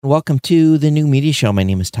Welcome to the New Media Show. My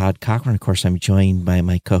name is Todd Cochran. Of course, I'm joined by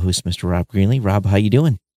my co-host, Mr. Rob Greenlee. Rob, how you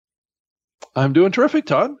doing? I'm doing terrific,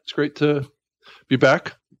 Todd. It's great to be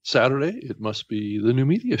back Saturday. It must be the New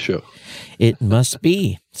Media Show. It must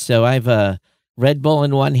be. So I've a Red Bull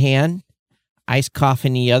in one hand, iced coffee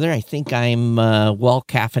in the other. I think I'm well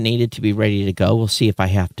caffeinated to be ready to go. We'll see if I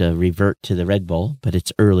have to revert to the Red Bull, but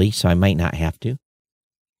it's early, so I might not have to.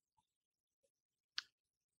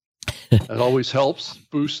 It always helps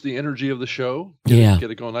boost the energy of the show. Get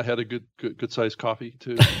it going. I had a good sized coffee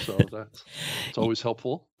too, so it's always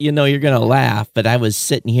helpful. You know, you're gonna laugh, but I was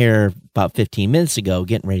sitting here about 15 minutes ago,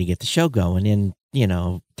 getting ready to get the show going, and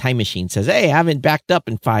Time Machine says, "Hey, I haven't backed up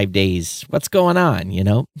in 5 days. What's going on?"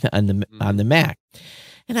 On the Mac,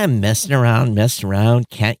 and I'm messing around,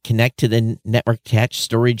 can't connect to the network attached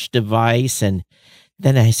storage device, and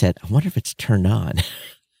then I said, "I wonder if it's turned on."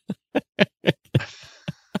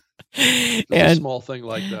 A small thing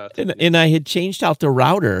like that. And I had changed out the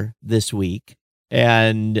router this week,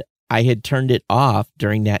 and I had turned it off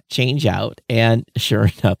during that change out, and sure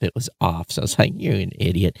enough, it was off. So I was like, "You're an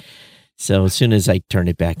idiot." So as soon as I turned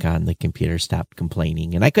it back on, the computer stopped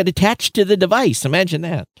complaining, and I could attach to the device. Imagine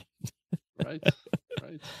that. Right.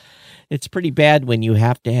 It's pretty bad when you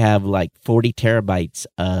have to have like 40 terabytes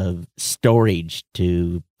of storage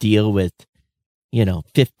to deal with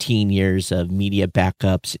 15 years of media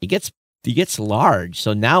backups. It gets large.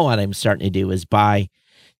 So now what I'm starting to do is buy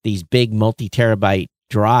these big multi-terabyte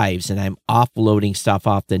drives, and I'm offloading stuff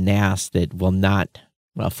off the NAS that will not,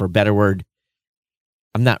 well, for a better word,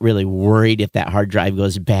 I'm not really worried if that hard drive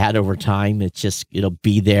goes bad over time. It'll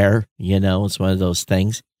be there. It's one of those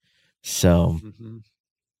things. So. Mm-hmm.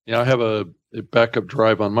 Yeah, I have a backup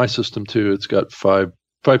drive on my system too. It's got 5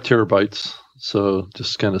 terabytes. So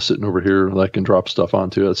just kind of sitting over here and I can drop stuff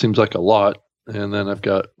onto it. It seems like a lot. And then I've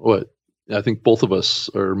got I think both of us,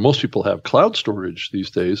 or most people, have cloud storage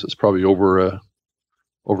these days. It's probably over a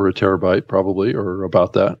terabyte, probably, or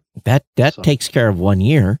about that. That takes care of 1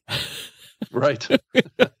 year. Right.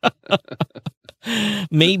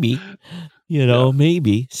 Maybe,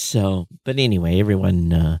 maybe. So, but anyway,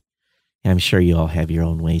 everyone, I'm sure you all have your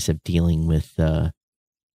own ways of dealing with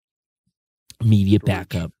media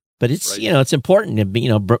backup. But it's, right. It's important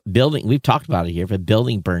to, building, we've talked about it here, if a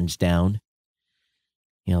building burns down,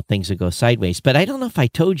 things will go sideways. But I don't know if I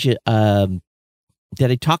told you,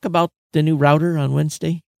 did I talk about the new router on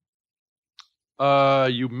Wednesday?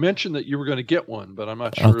 You mentioned that you were going to get one, but I'm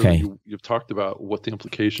not sure you've talked about what the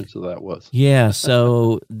implications of that was. Yeah,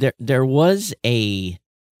 so there was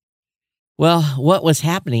what was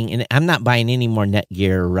happening, and I'm not buying any more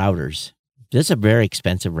Netgear routers. This is a very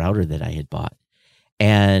expensive router that I had bought.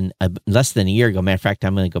 And less than a year ago, matter of fact,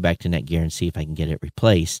 I'm going to go back to Netgear and see if I can get it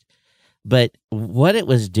replaced. But what it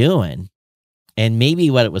was doing, and maybe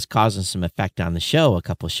what it was causing some effect on the show a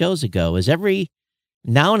couple of shows ago, is every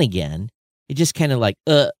now and again, it just kind of like,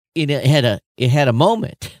 it had a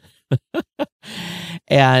moment.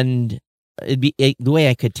 And the way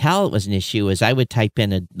I could tell it was an issue is I would type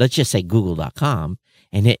in let's just say google.com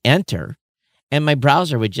and hit enter, and my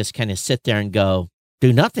browser would just kind of sit there and go,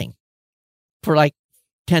 do nothing for like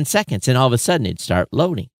 10 seconds, and all of a sudden it'd start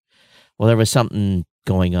loading. Well, there was something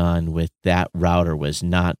going on with that router.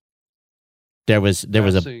 There was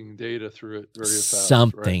passing data through it very fast.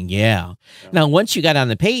 Something, right? Yeah. Now, once you got on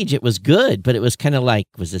the page, it was good, but it was kind of like,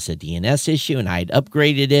 was this a DNS issue? And I'd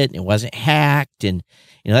upgraded it, and it wasn't hacked, and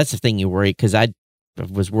that's the thing you worry, because I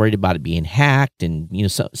was worried about it being hacked and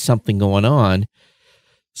something going on.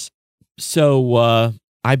 So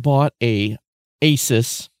I bought a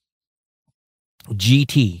Asus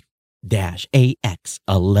GT-AX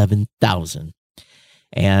 11,000.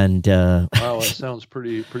 And wow, that sounds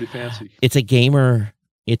pretty fancy. It's a gamer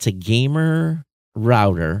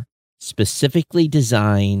router specifically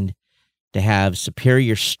designed to have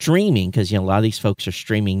superior streaming, because a lot of these folks are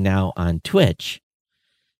streaming now on Twitch.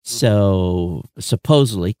 So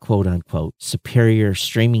supposedly, quote unquote, superior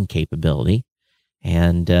streaming capability.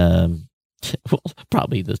 And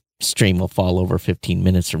probably the stream will fall over 15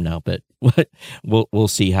 minutes from now, but we'll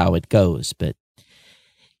see how it goes. But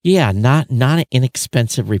yeah, not an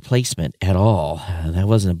inexpensive replacement at all. That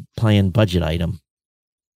wasn't a planned budget item.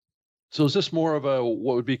 So is this more of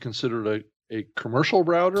what would be considered a commercial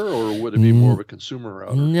router, or would it be more of a consumer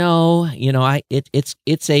router? No, it's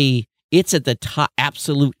at the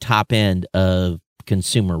absolute top end of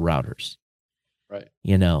consumer routers. Right.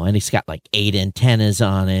 And it's got like 8 antennas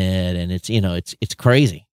on it, and it's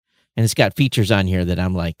crazy. And it's got features on here that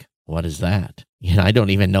I'm like, what is that? I don't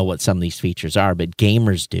even know what some of these features are, but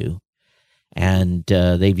gamers do. And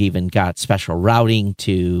they've even got special routing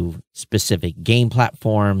to specific game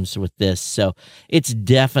platforms with this. So it's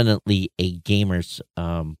definitely a gamer's,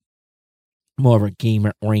 more of a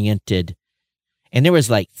gamer-oriented. And there was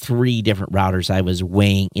like 3 different routers I was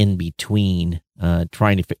weighing in between,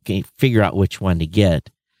 trying to figure out which one to get.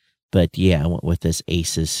 But yeah, I went with this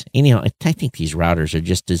Asus. And, I think these routers are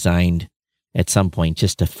just designed at some point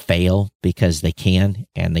just to fail because they can,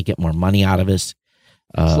 and they get more money out of us.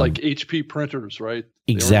 It's like HP printers, right?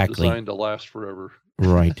 Exactly. They weren't designed to last forever.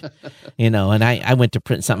 Right. And I went to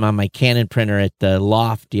print something on my Canon printer at the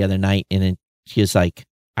loft the other night, and she was like,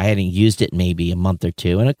 I hadn't used it maybe a month or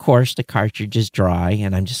 2. And of course, the cartridge is dry,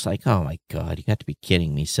 and I'm just like, oh my God, you got to be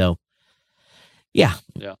kidding me. So, yeah.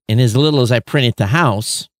 And as little as I print at the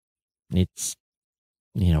house, it's,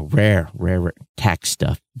 rare tax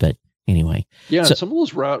stuff. But anyway. Yeah, so, some of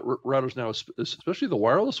those routers now, especially the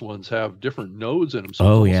wireless ones, have different nodes in them.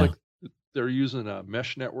 So like they're using a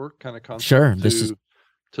mesh network kind of concept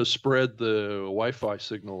to spread the Wi-Fi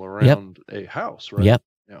signal around a house, right? Yep.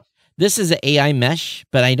 Yeah. This is an AI mesh,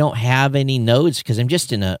 but I don't have any nodes because I'm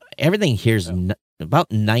just everything here is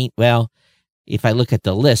about 9. Well, if I look at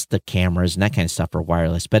the list, the cameras and that kind of stuff are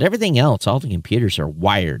wireless, but everything else, all the computers are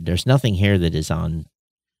wired. There's nothing here that is on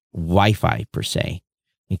Wi-Fi per se,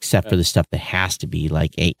 except for the stuff that has to be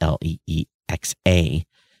like ALEXA.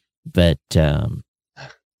 But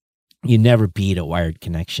you never beat a wired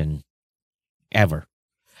connection ever.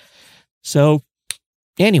 So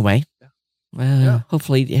anyway,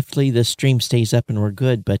 hopefully the stream stays up and we're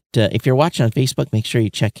good. But if you're watching on Facebook, make sure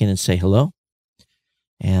you check in and say hello.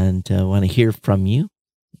 And want to hear from you.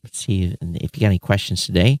 Let's see if you got any questions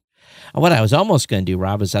today. What I was almost going to do,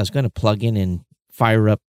 Rob, is I was going to plug in and fire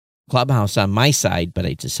up Clubhouse on my side, but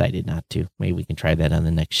I decided not to. Maybe we can try that on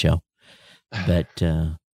the next show. But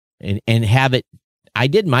and have it. I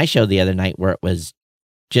did my show the other night where it was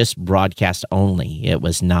just broadcast only. It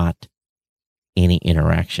was not any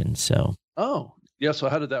interaction. So so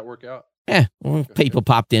how did that work out? People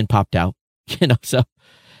popped in, popped out. So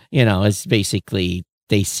it's basically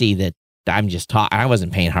they see that I'm just talking. I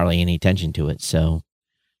wasn't paying hardly any attention to it. So,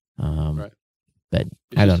 right. But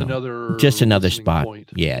it's I don't know. Just another spot. Point.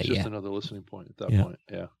 It's just another listening point at that point.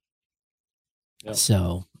 Yeah.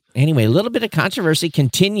 So anyway, a little bit of controversy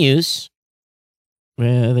continues.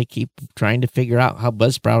 They keep trying to figure out how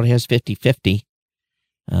Buzzsprout has 50-50.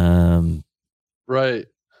 Right.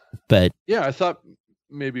 But yeah, I thought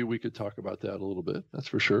maybe we could talk about that a little bit. That's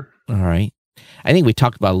for sure. All right. I think we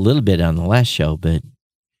talked about a little bit on the last show, but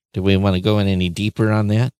do we want to go in any deeper on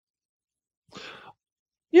that?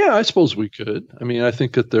 Yeah, I suppose we could. I mean, I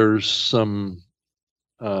think that there's some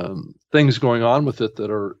things going on with it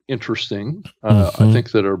that are interesting. I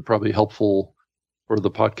think that are probably helpful for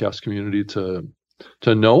the podcast community to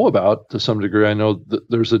know about to some degree. I know that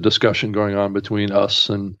there's a discussion going on between us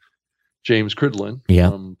and James Cridlin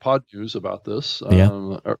from Pod News about this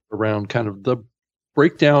around kind of the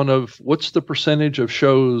breakdown of what's the percentage of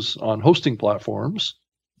shows on hosting platforms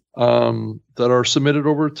that are submitted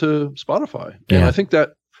over to Spotify. And I think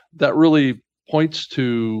that really points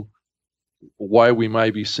to why we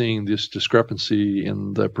might be seeing this discrepancy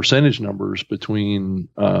in the percentage numbers between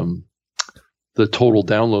the total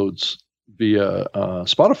downloads via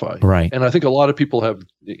Spotify. Right. And I think a lot of people have,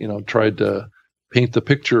 tried to paint the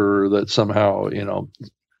picture that somehow,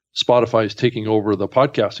 Spotify is taking over the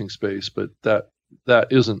podcasting space, but that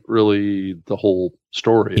isn't really the whole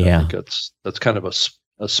story. I think that's kind of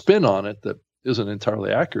a spin on it that isn't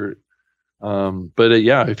entirely accurate. But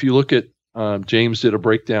if you look at James did a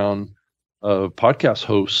breakdown of podcast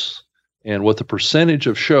hosts and what the percentage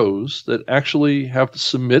of shows that actually have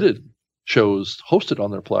submitted shows hosted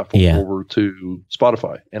on their platform over to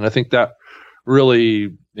Spotify. And I think that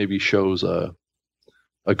really maybe shows a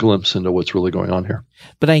glimpse into what's really going on here.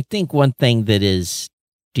 But I think one thing that is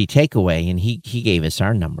the takeaway, and he gave us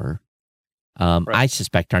our number. Right. I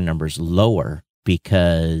suspect our number's lower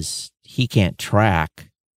because he can't track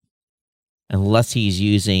unless he's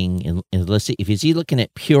if he's looking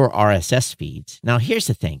at pure RSS feeds. Now, here's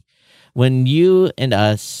the thing. When you and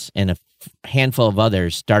us and a handful of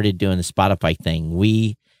others started doing the Spotify thing,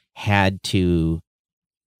 we had to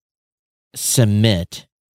submit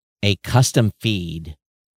a custom feed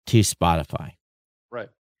to Spotify. Right.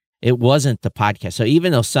 It wasn't the podcast. So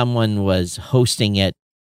even though someone was hosting it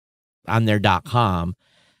on their .com,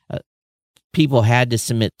 people had to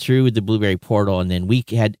submit through the Blueberry portal, and then we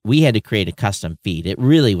had to create a custom feed. It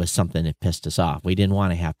really was something that pissed us off. We didn't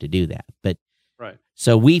want to have to do that. But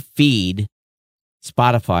so we feed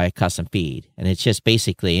Spotify a custom feed, and it's just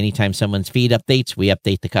basically anytime someone's feed updates, we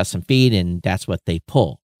update the custom feed, and that's what they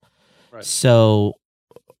pull. Right. So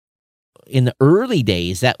in the early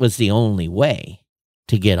days, that was the only way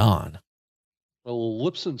to get on. Well,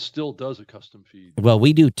 Libsyn still does a custom feed. Well,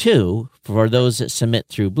 we do too for those that submit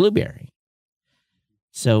through Blueberry.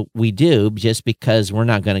 So we do, just because we're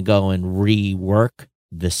not going to go and rework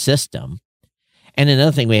the system. And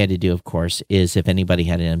another thing we had to do, of course, is if anybody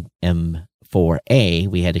had an M4A,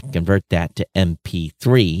 we had to convert that to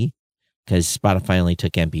MP3 because Spotify only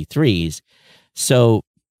took MP3s. So,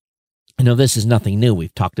 this is nothing new.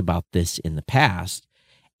 We've talked about this in the past.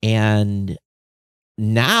 And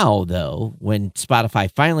now, though, when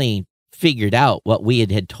Spotify finally figured out what we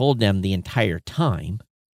had told them the entire time,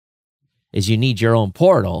 is you need your own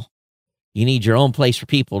portal, you need your own place for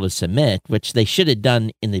people to submit, which they should have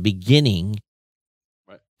done in the beginning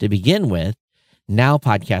to begin with. Now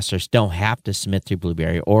podcasters don't have to submit through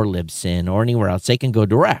Blueberry or Libsyn or anywhere else. They can go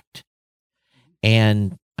direct.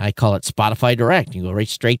 And I call it Spotify Direct. You go right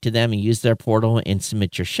straight to them and use their portal and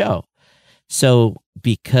submit your show. So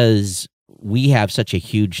because we have such a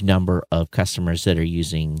huge number of customers that are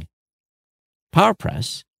using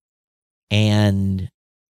PowerPress and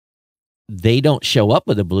they don't show up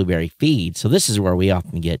with a Blueberry feed. So this is where we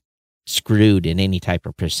often get screwed in any type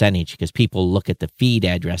of percentage, because people look at the feed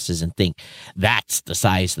addresses and think that's the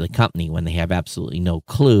size of the company when they have absolutely no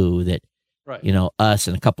clue that, us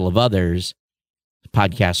and a couple of others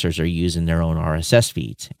podcasters are using their own RSS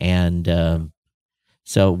feeds. And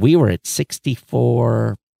so we were at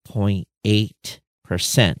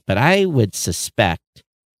 64.8%, but I would suspect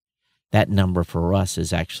that number for us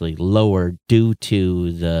is actually lower due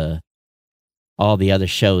to all the other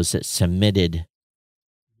shows that submitted,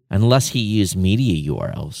 unless he used media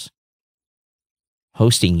URLs.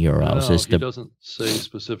 Hosting URLs is he doesn't say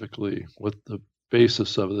specifically what the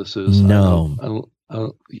basis of this is. No.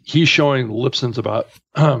 He's showing Libsyn's about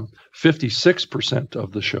 56%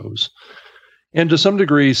 of the shows. And to some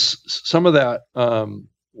degree, some of that,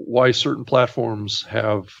 why certain platforms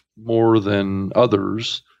have more than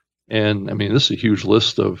others. And I mean, this is a huge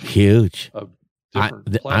list of huge. I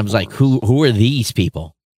was like, who are these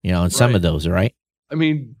people? And some of those, right? I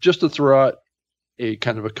mean, just to throw out a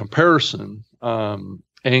kind of a comparison,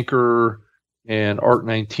 Anchor and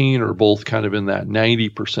Art19 are both kind of in that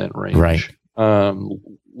 90% range. Right.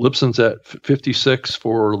 Libsyn's at 56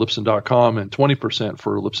 for Libsyn.com and 20%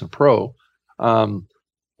 for Libsyn Pro. And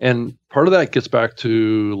part of that gets back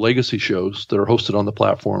to legacy shows that are hosted on the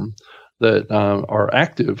platform that are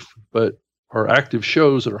active, but are active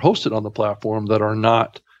shows that are hosted on the platform that are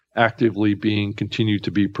not actively being continued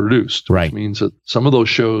to be produced. Right. Which means that some of those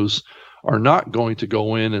shows are not going to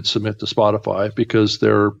go in and submit to Spotify because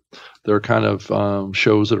they're kind of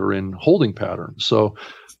shows that are in holding patterns. So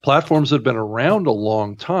platforms that have been around a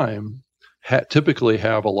long time typically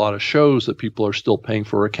have a lot of shows that people are still paying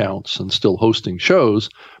for accounts and still hosting shows,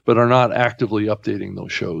 but are not actively updating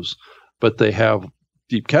those shows. But they have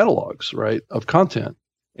deep catalogs, right, of content.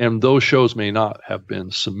 And those shows may not have been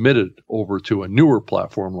submitted over to a newer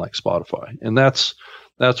platform like Spotify. And that's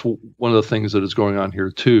one of the things that is going on here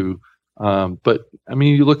too. But I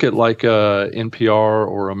mean, you look at like NPR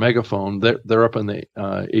or a Megaphone, they're up in the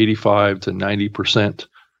 85 to 90%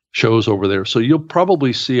 shows over there. So you'll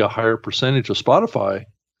probably see a higher percentage of Spotify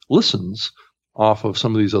listens off of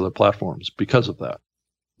some of these other platforms because of that.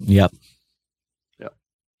 Yep. Yeah.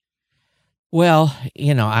 Well,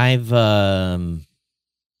 I've, and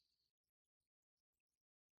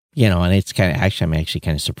it's I'm actually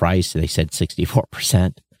kind of surprised they said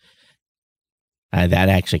 64%. That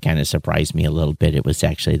actually kind of surprised me a little bit. It was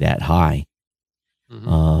actually that high.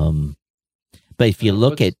 Mm-hmm. But if you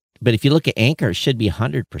look at Anchor, it should be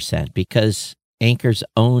 100% because Anchor's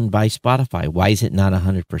owned by Spotify. Why is it not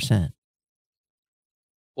 100%?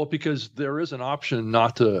 Well, because there is an option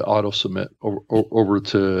not to auto submit over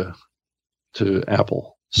to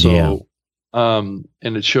Apple. So, yeah. And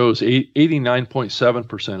it shows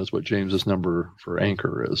 89.7% is what James's number for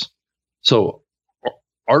Anchor is. So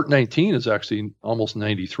Art19 is actually almost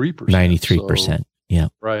 93%. 93%. So, yeah.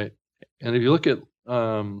 Right. And if you look at,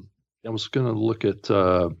 I was going to look at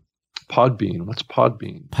Podbean. What's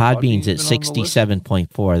Podbean? Podbean's at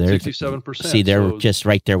 67.4. They're 67%. See, they're just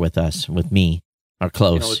right there with us, with me, or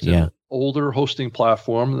close. It's an older hosting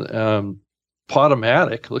platform.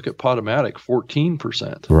 Podomatic, look at Podomatic,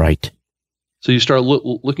 14%. Right. So you start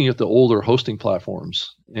looking at the older hosting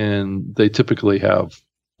platforms, and they typically have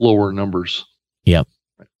lower numbers. Yep.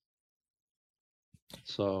 Right.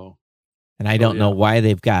 So, and I don't know why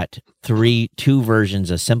they've got two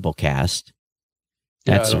versions of Simplecast.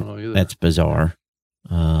 I don't know either. That's bizarre.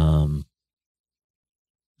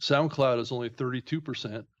 SoundCloud is only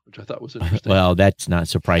 32%, which I thought was interesting. Well, that's not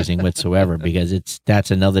surprising whatsoever because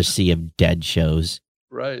that's another sea of dead shows.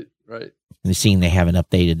 Right. And seeing they haven't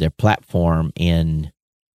updated their platform in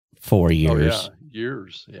 4 years. Oh, yeah,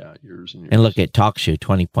 years and years. And look at TalkShoe,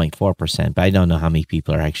 20.4%, but I don't know how many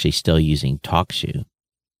people are actually still using TalkShoe.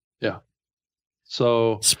 Yeah.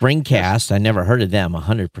 So Springcast, I never heard of them,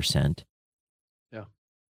 100%. Yeah.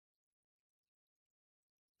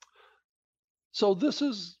 So this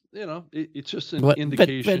is, it's just an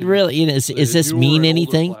indication. But really, does this mean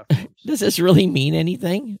anything? Does this really mean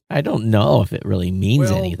anything? I don't know if it really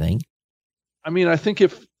means anything. I mean, I think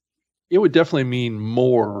it would definitely mean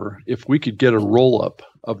more if we could get a roll up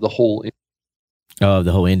of the whole. The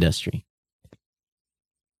whole industry.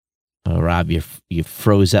 Oh, Rob, you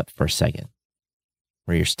froze up for a second,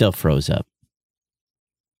 or you're still froze up.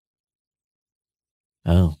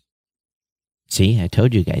 Oh, see, I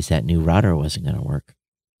told you guys that new router wasn't going to work.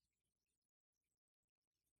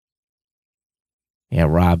 Yeah,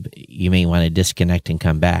 Rob, you may want to disconnect and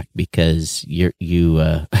come back because you're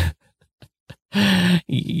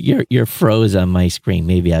froze on my screen.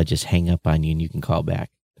 Maybe I'll just hang up on you and you can call back.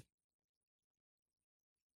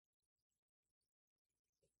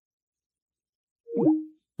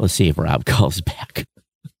 We'll see if Rob calls back.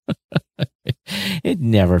 It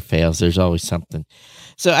never fails. There's always something.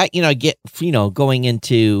 So going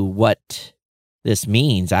into what this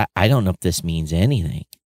means. I don't know if this means anything,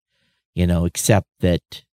 except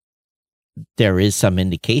that there is some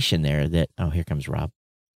indication there that, oh, here comes Rob.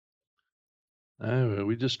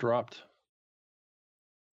 We just dropped.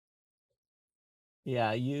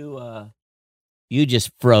 Yeah, you just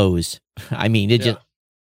froze. I mean,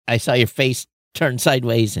 I saw your face turn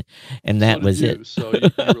sideways, and that was it. So you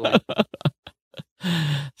really...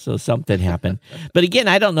 So something happened. But again,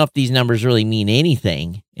 I don't know if these numbers really mean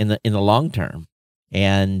anything in the long term.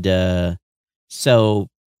 And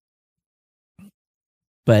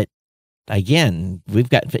but again, we've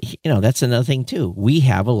got, that's another thing too. We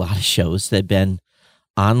have a lot of shows that have been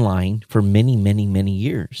online for many, many, many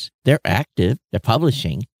years. They're active, they're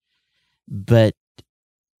publishing, but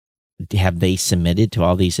have they submitted to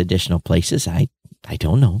all these additional places? I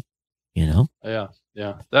don't know, Yeah.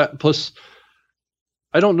 That plus,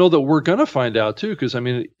 I don't know that we're going to find out too, because I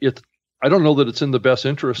mean, I don't know that it's in the best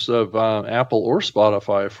interest of Apple or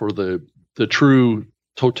Spotify for the true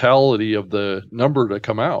totality of the number to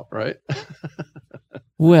come out, right?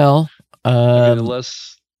 Well,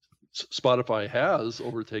 unless Spotify has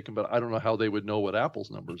overtaken, but I don't know how they would know what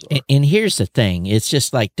Apple's numbers are. And here's the thing. It's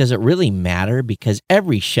just like, does it really matter? Because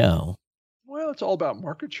every show... Well, it's all about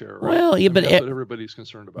market share, right? Well, yeah, but that's what everybody's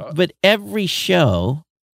concerned about. But every show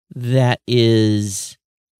that is...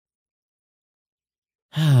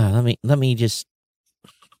 let me just...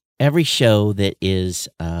 Every show that is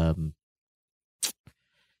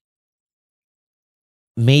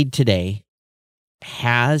made today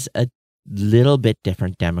has a little bit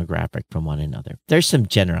different demographic from one another. There's some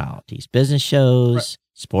generalities, business shows, right,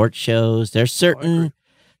 sports shows. There's certain,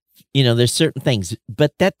 there's certain things,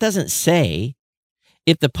 but that doesn't say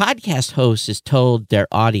if the podcast host is told their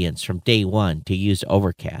audience from day one to use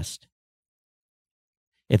Overcast,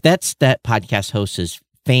 if that's that podcast host's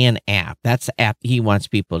fan app, that's the app he wants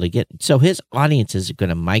people to get. So his audience is going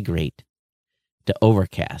to migrate to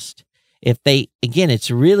Overcast. If they, again,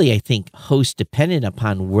 it's really, I think, host dependent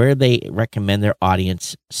upon where they recommend their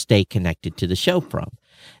audience stay connected to the show from.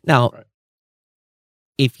 Now, right,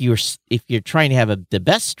 if you're trying to have the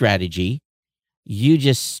best strategy, you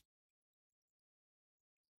just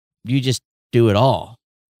do it all.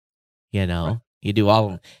 Right. You do all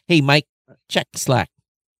of them. Hey, Mike, check Slack.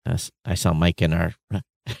 I saw Mike in our.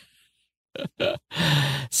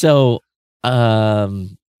 So,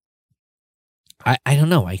 I don't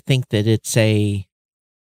know. I think that it's a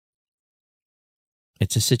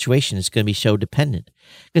situation that's going to be show dependent,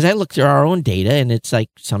 because I look through our own data and it's like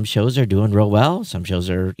some shows are doing real well. Some shows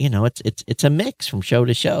are, it's a mix from show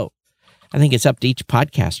to show. I think it's up to each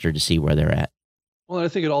podcaster to see where they're at. Well, I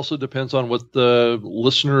think it also depends on what the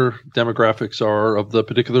listener demographics are of the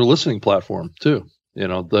particular listening platform too.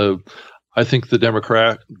 I think the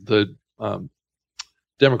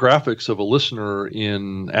demographics of a listener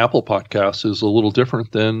in Apple Podcasts is a little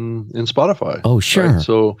different than in Spotify. Oh, sure. Right?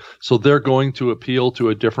 So they're going to appeal to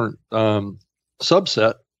a different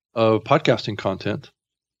subset of podcasting content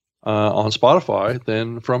on Spotify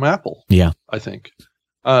than from Apple. Yeah, I think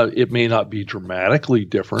it may not be dramatically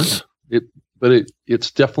different. But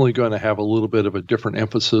it's definitely going to have a little bit of a different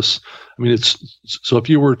emphasis. I mean, so if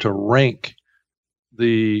you were to rank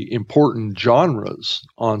the important genres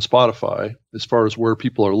on Spotify as far as where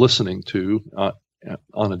people are listening to,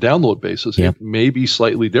 on a download basis, Yeah. it may be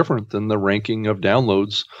slightly different than the ranking of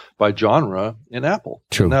downloads by genre in Apple.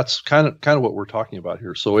 True. And that's kind of what we're talking about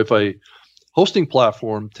here. So if a hosting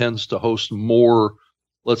platform tends to host more,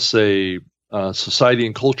 let's say, society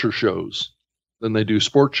and culture shows than they do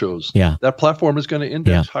sport shows, Yeah. that platform is going to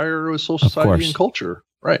index higher with social society and culture.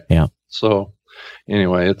 Right. Yeah. So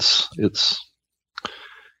anyway, it's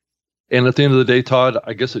and at the end of the day, Todd,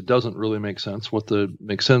 I guess it doesn't really make sense. What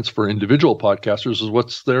makes sense for individual podcasters is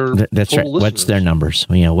what's their that's right. listeners. What's their numbers?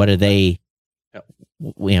 What are they? Yep.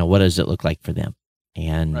 What does it look like for them?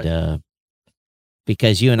 And Right.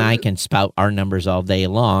 Because you and I can spout our numbers all day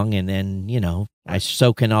long, and then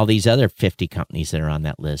so can all these other 50 companies that are on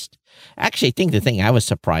that list. Actually, I think the thing I was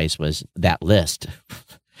surprised was that list.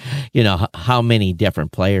 How many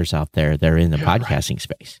different players out there that are in the podcasting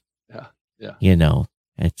space. Yeah.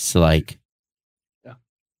 It's like,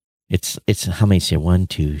 it's how many say 1,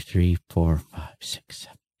 2, 3, 4, 5, 6,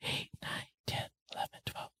 7, 8, 9, 10, 11,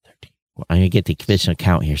 12, 13. I'm going to get the conventional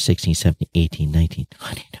count here. 16, 17, 18, 19,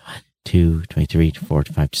 20, 22, 23, 24,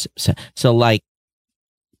 25, 7. So like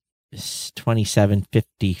 27,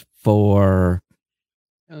 54.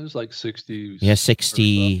 There's like 60. Yeah,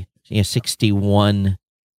 60. Yeah, 61,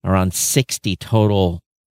 around 60 total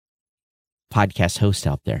podcast hosts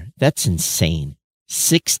out there. That's insane.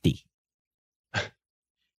 60.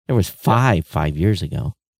 There was 5 years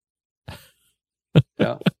ago.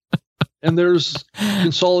 Yeah. And there's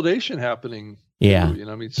consolidation happening. Yeah.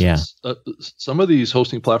 Some of these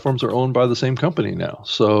hosting platforms are owned by the same company now.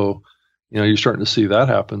 So, you're starting to see that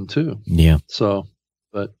happen too. Yeah. So,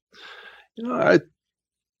 but, I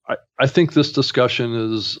think this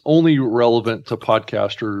discussion is only relevant to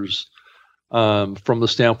podcasters from the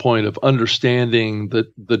standpoint of understanding the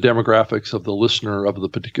demographics of the listener of the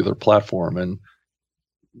particular platform and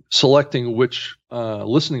selecting which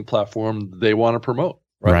listening platform they want to promote,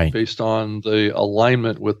 right? Based on the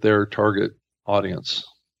alignment with their target audience.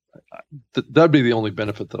 That'd be the only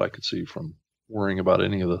benefit that I could see from worrying about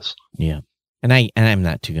any of this. Yeah. And I'm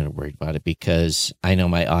not too going to worry about it because I know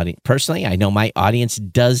my audience personally. I know my audience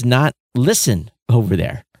does not listen over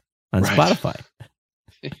there on Spotify.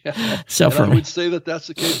 Yeah. So I would say that that's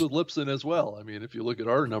the case with Libsyn as well. I mean, if you look at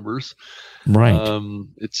our numbers, right,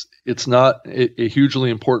 it's not a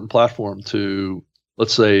hugely important platform to,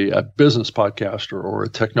 let's say, a business podcaster or a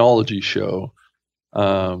technology show.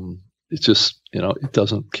 It's just it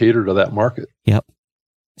doesn't cater to that market. Yep.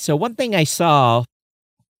 So one thing I saw.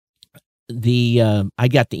 I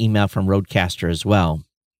got the email from Rodecaster as well.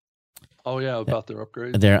 Oh yeah, about their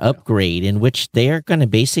upgrade. Their upgrade, in which they are going to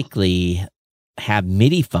basically have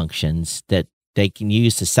MIDI functions that they can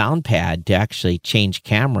use the SoundPad to actually change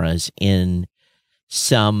cameras in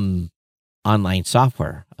some online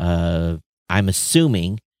software. I'm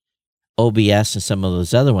assuming OBS and some of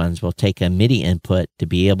those other ones will take a MIDI input to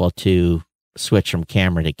be able to switch from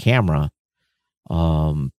camera to camera.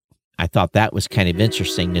 I thought that was kind of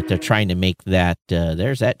interesting that they're trying to make that,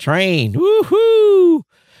 there's that train. Woohoo!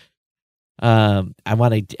 I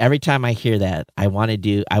want to, every time I hear that, I want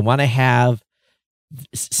to have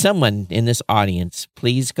someone in this audience,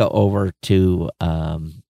 please go over to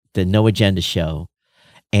the No Agenda show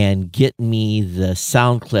and get me the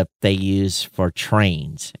sound clip they use for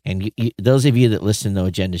trains. And those of you that listen to No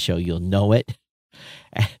Agenda show, you'll know it.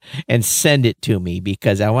 And send it to me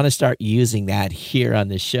because I want to start using that here on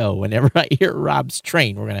the show. Whenever I hear Rob's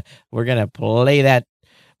train, we're gonna play that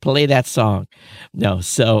song. No,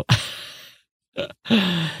 so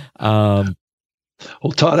well,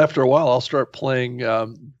 Todd, after a while, I'll start playing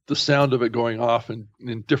the sound of it going off in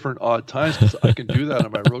different odd times because I can do that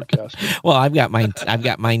on my Rodecaster. Well, I've got mine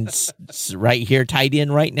right here tied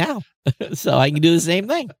in right now, so I can do the same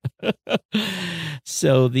thing.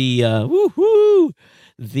 So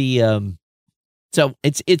so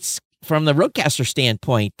it's from the Rodecaster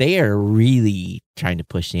standpoint, they are really trying to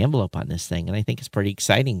push the envelope on this thing, and I think it's pretty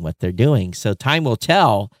exciting what they're doing. So time will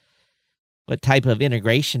tell what type of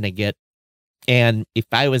integration they get. And if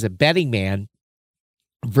I was a betting man,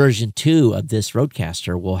 version 2 of this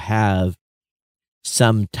Rodecaster will have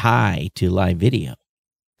some tie to live video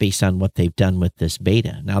based on what they've done with this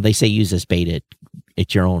beta. Now, they say use this beta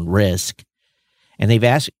at your own risk. And they've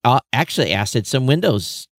actually added some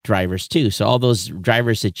Windows drivers too. So all those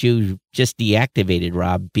drivers that you just deactivated,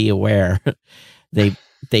 Rob, be aware. they've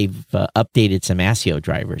updated some ASIO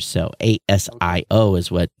drivers. So ASIO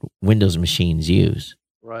is what Windows machines use.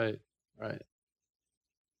 Right.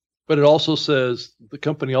 But it also says the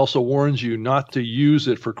company also warns you not to use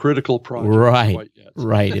it for critical projects.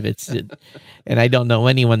 Right. And I don't know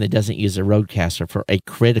anyone that doesn't use a Rodecaster for a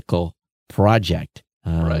critical project.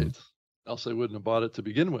 Right. else they wouldn't have bought it to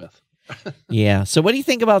begin with. Yeah. So what do you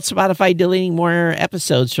think about Spotify deleting more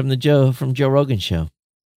episodes from Joe Rogan show?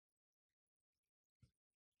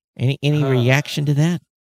 Any reaction to that?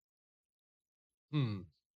 I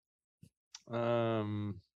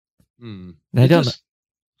don't know.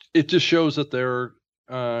 It just shows that they're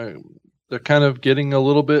kind of getting a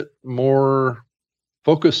little bit more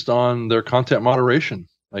focused on their content moderation,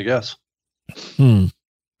 I guess.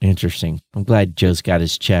 Interesting. I'm glad Joe's got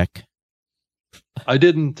his check. I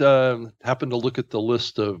didn't happen to look at the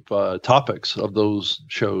list of topics of those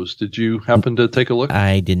shows. Did you happen to take a look?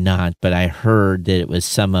 I did not, but I heard that it was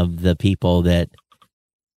some of the people that,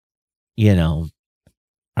 are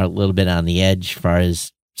a little bit on the edge as far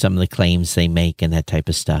as some of the claims they make and that type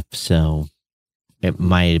of stuff. So it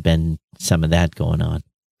might have been some of that going on.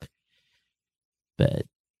 But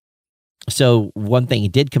so one thing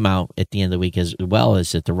that did come out at the end of the week as well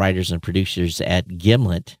is that the writers and producers at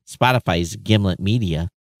Gimlet, Spotify's Gimlet Media,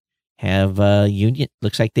 have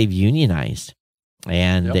looks like they've unionized,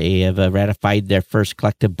 and they have ratified their first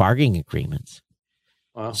collective bargaining agreements.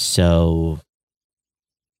 Wow. So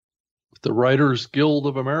the Writers Guild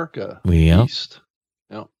of America. East.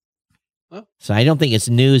 Yeah. Huh? So I don't think it's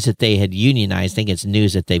news that they had unionized. I think it's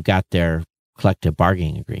news that they've got their collective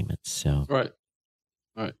bargaining agreements. So Right.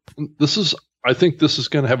 I think this is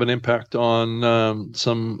going to have an impact on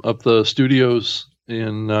some of the studios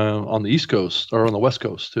on the East Coast or on the West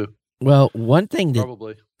Coast too. Well, one thing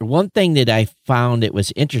that I found it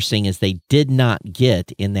was interesting is they did not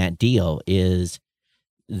get in that deal is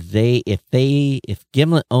if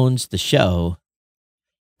Gimlet owns the show,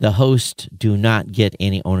 the hosts do not get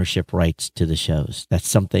any ownership rights to the shows. That's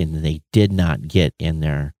something that they did not get in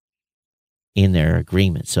their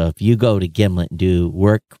agreement. So if you go to Gimlet and do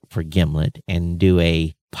work for Gimlet and do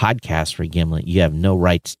a podcast for Gimlet, you have no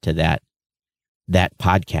rights to that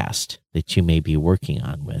podcast that you may be working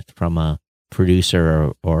on with from a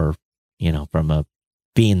producer or from a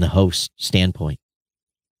being the host standpoint.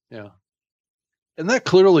 Yeah. And that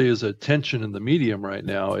clearly is a tension in the medium right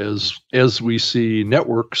now as we see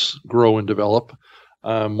networks grow and develop.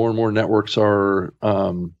 More and more networks are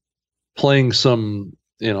playing some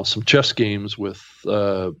chess games with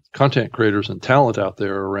content creators and talent out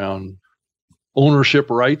there around ownership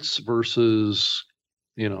rights versus,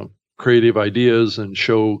 creative ideas and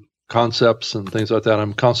show concepts and things like that.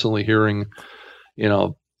 I'm constantly hearing,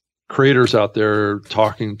 creators out there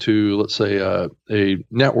talking to, let's say, a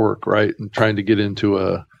network, right, and trying to get into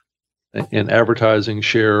an advertising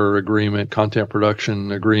share agreement, content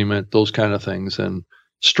production agreement, those kind of things, and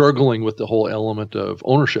struggling with the whole element of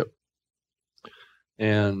ownership.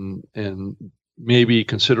 And maybe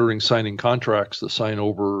considering signing contracts to sign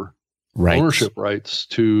over ownership rights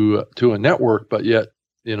to a network, but yet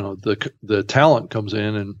the talent comes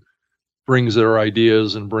in and brings their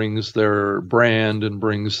ideas and brings their brand and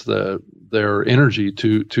brings their energy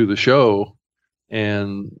to the show,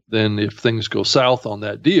 and then if things go south on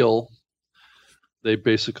that deal, they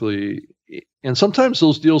basically, and sometimes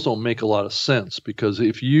those deals don't make a lot of sense, because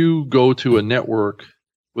if you go to a network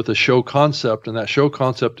with a show concept, and that show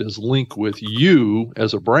concept is linked with you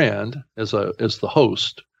as a brand, as the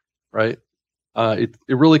host, right? It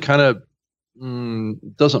really kind of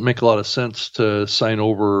doesn't make a lot of sense to sign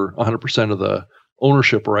over 100% of the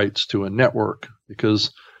ownership rights to a network,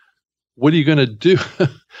 because what are you going to do?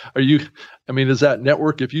 Is that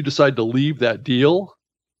network, if you decide to leave that deal,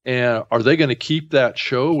 and are they going to keep that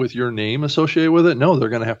show with your name associated with it? No, they're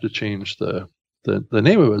going to have to change the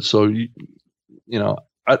name of it. So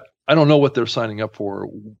I don't know what they're signing up for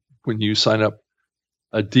when you sign up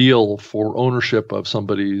a deal for ownership of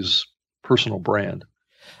somebody's personal brand.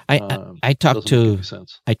 I talked to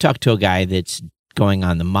a guy that's going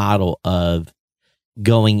on the model of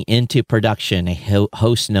going into production. A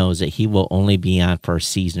host knows that he will only be on for a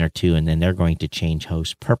season or two, and then they're going to change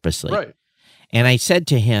hosts purposely. Right. And I said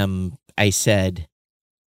to him,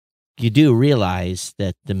 you do realize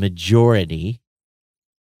that the majority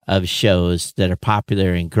of shows that are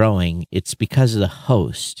popular and growing, it's because of the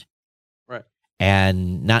host. Right.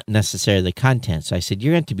 And not necessarily the content. So I said,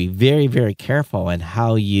 you're going to be very, very careful in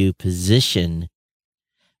how you position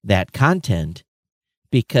that content,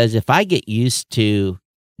 because if I get used to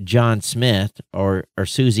John Smith or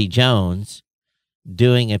Susie Jones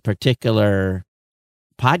doing a particular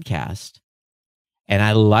podcast, and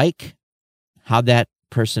I like how that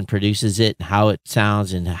person produces it, how it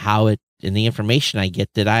sounds, and and the information I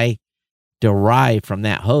get that I derive from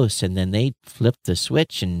that host, and then they flip the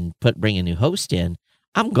switch and bring a new host in,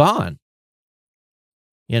 I'm gone.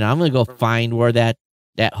 I'm going to go find where that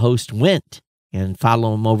host went and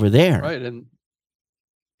follow him over there. Right. And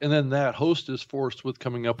and then that host is forced with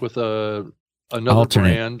coming up with another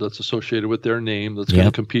Alternate brand that's associated with their name that's going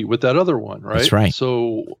to compete with that other one, right? That's right.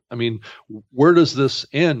 So, I mean, where does this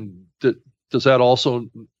end? Does that also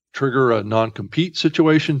trigger a non-compete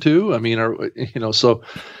situation too? I mean, so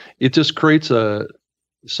it just creates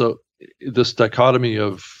this dichotomy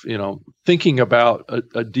of, thinking about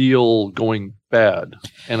a deal going bad.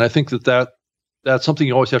 And I think that's something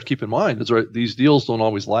you always have to keep in mind is, right, these deals don't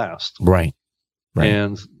always last. Right.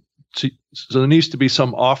 And so there needs to be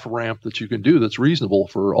some off ramp that you can do that's reasonable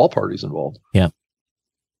for all parties involved. Yeah.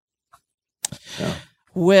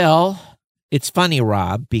 Well, it's funny,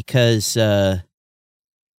 Rob, because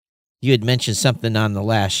you had mentioned something on the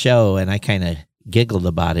last show, and I kind of giggled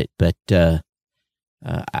about it, but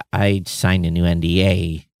I signed a new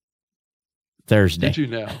NDA Thursday. Did you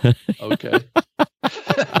now? Okay.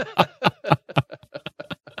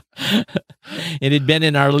 It had been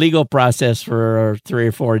in our legal process for 3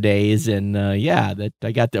 or 4 days, and that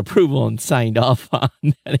I got the approval and signed off on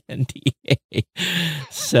that NDA.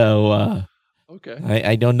 So, okay,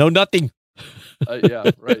 I don't know nothing. Yeah,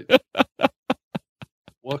 right.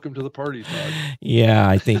 Welcome to the party, Todd. Yeah,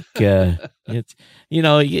 I think it's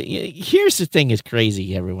here's the thing is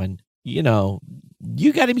crazy, everyone. You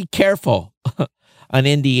got to be careful on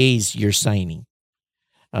NDAs you're signing.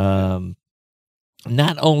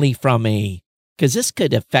 Not only from because this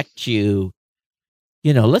could affect you,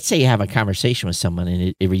 let's say you have a conversation with someone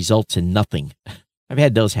and it results in nothing. I've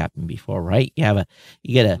had those happen before, right? You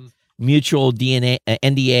get a mutual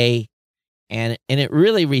NDA and it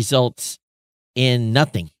really results in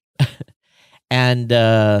nothing. And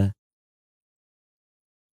all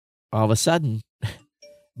of a sudden,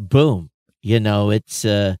 boom, it's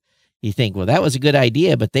you think, well, that was a good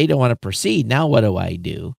idea, but they don't want to proceed. Now what do I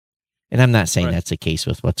do? And I'm not saying that's the case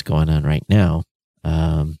with what's going on right now.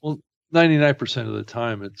 Well, 99% of the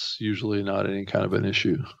time, it's usually not any kind of an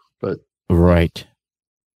issue, but right.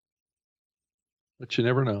 But you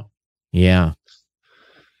never know. Yeah,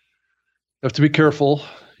 you have to be careful.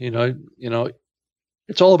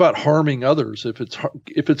 It's all about harming others. If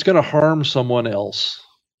it's going to harm someone else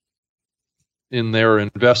in their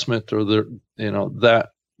investment or their,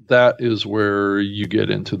 that is where you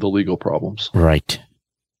get into the legal problems. Right.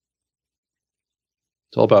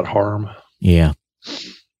 It's all about harm. Yeah.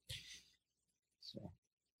 So,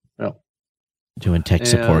 yeah. Doing tech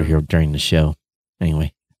support here during the show.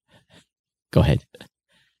 Anyway, go ahead.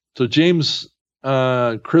 So James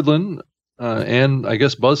Cridland and I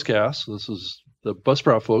guess Buzzcast, this is the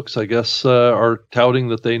Buzzsprout folks, I guess, are touting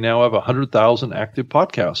that they now have 100,000 active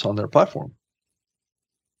podcasts on their platform.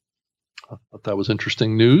 I thought that was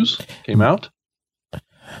interesting news. Came out.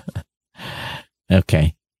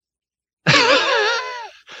 Okay.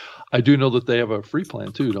 I do know that they have a free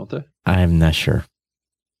plan too, don't they? I'm not sure.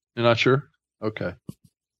 You're not sure? Okay.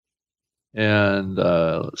 And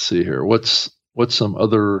let's see here. What's some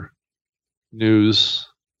other news?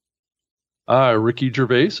 Ricky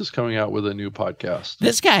Gervais is coming out with a new podcast.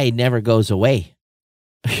 This guy never goes away.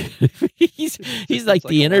 he's like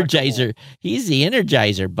the Energizer. He's the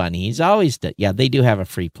Energizer bunny. He's always they do have a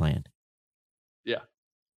free plan. Yeah.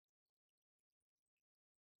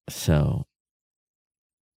 So,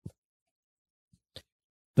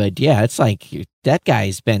 but yeah, it's like that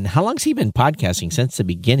guy's been. How long's he been podcasting? Since the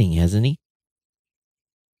beginning, hasn't he?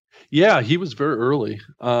 Yeah, he was very early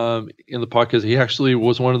in the podcast. He actually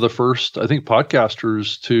was one of the first, I think,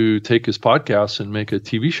 podcasters to take his podcast and make a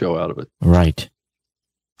TV show out of it. Right.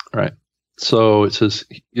 Right. So it says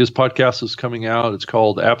his podcast is coming out. It's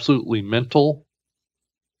called Absolutely Mental.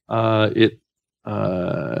 It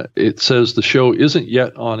says the show isn't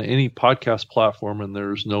yet on any podcast platform, and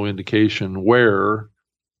there's no indication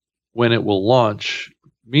when it will launch.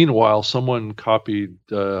 Meanwhile, someone copied,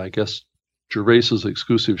 I guess, Gervais's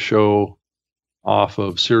exclusive show off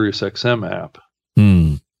of SiriusXM app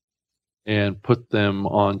and put them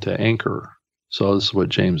onto Anchor. So this is what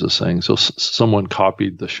James is saying. So someone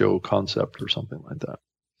copied the show concept or something like that.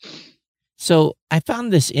 So I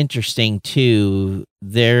found this interesting too.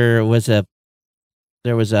 There was an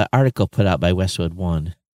article put out by Westwood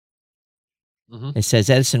One. Mm-hmm. It says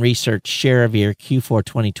Edison Research share of your Q4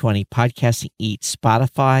 2020 podcasting eats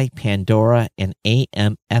Spotify, Pandora, and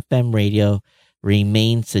AM/FM radio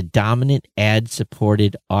remains the dominant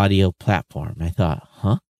ad-supported audio platform. I thought,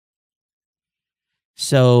 huh?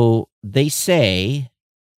 So they say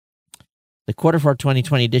the Q4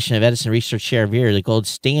 2020 edition of Edison Research Share of Ear, the gold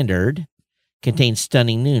standard, contains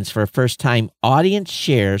stunning news. For the first time, audience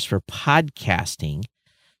shares for podcasting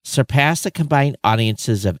surpassed the combined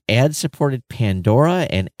audiences of ad-supported Pandora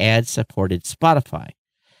and ad-supported Spotify.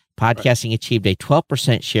 Podcasting achieved a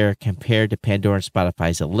 12% share compared to Pandora and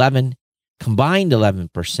Spotify's 11, combined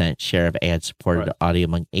 11% share of ad-supported audio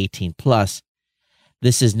among 18 plus.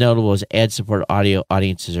 This is notable as ad-supported audio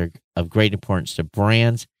audiences are of great importance to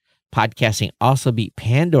brands. Podcasting also beat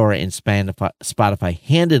Pandora and Spotify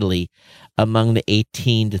handedly among the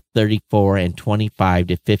 18 to 34 and 25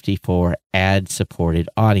 to 54 ad-supported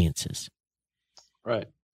audiences. Right.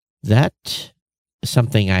 That is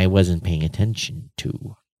something I wasn't paying attention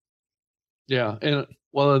to. Yeah, and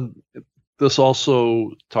this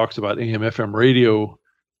also talks about AM/FM radio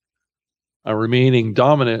remaining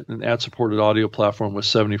dominant in ad-supported audio platform with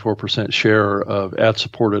 74% share of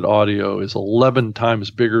ad-supported audio is 11 times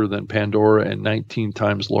bigger than Pandora and 19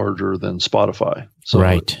 times larger than Spotify. So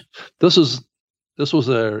right. This was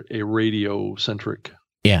a radio-centric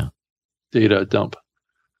data dump,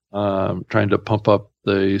 trying to pump up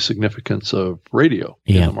the significance of radio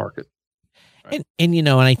in the market. Right. And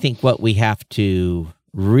I think what we have to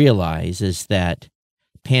realize is that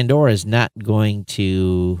Pandora is not going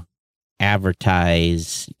to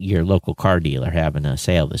advertise your local car dealer having a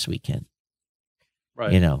sale this weekend.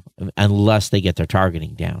 Right. Unless they get their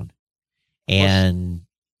targeting down. And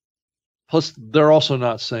plus they're also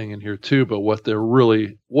not saying in here too, but what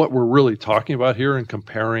we're really talking about here and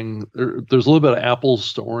comparing, there's a little bit of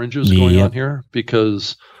apples to oranges going on here,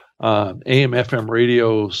 because AM/FM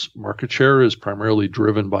radio's market share is primarily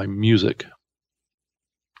driven by music.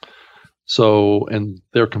 So, and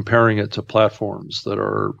they're comparing it to platforms that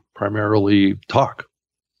are primarily talk.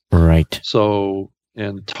 Right. So,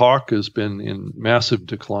 and talk has been in massive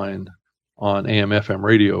decline on AM/FM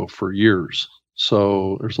radio for years.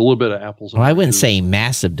 So there's a little bit of apples. Well, I wouldn't say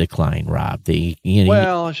massive decline, Rob.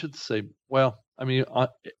 I should say,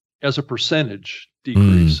 as a percentage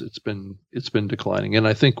decrease, it's been declining. And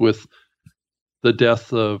I think with the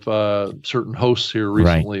death of certain hosts here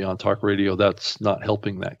recently on talk radio, that's not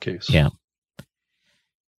helping that case. Yeah.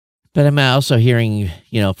 But I'm also hearing,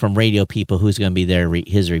 from radio people who's going to be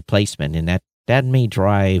his replacement, and that may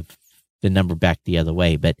drive the number back the other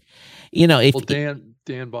way. But, if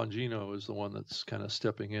Dan Bongino is the one that's kind of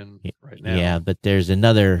stepping in right now. Yeah, but there's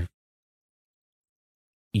another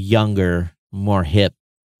younger, more hip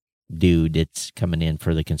dude that's coming in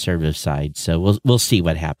for the conservative side. So we'll see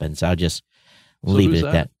what happens. I'll just leave it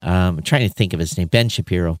at that. I'm trying to think of his name. Ben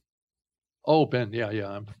Shapiro. Oh, Ben.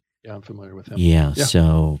 Yeah. I'm familiar with him. Yeah.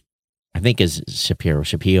 So I think it's Shapiro,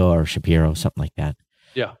 something like that.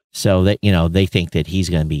 Yeah. So that, they think that he's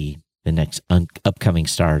going to be the next upcoming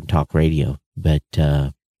star in talk radio. But,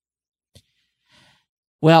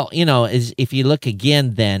 if you look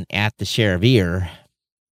again then at the share of ear,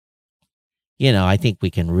 I think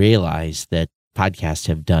we can realize that podcasts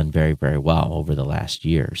have done very, very well over the last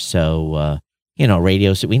year. So,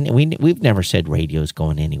 radios, we've never said radio is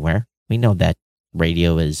going anywhere. We know that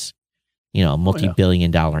radio is, a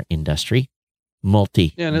multi-billion-dollar industry,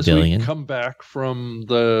 And as we come back from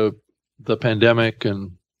the pandemic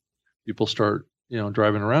and people start,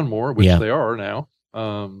 driving around more, which they are now,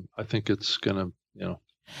 I think it's going to,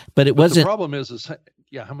 But it wasn't. The problem is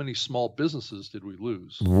how many small businesses did we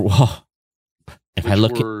lose? Well, if I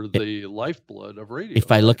look at the lifeblood of radio.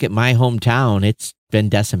 If I look at my hometown, it's been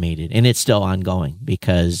decimated, and it's still ongoing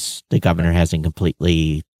because the governor hasn't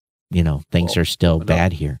completely, things are still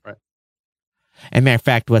bad here. Right. As a matter of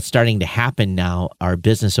fact, what's starting to happen now are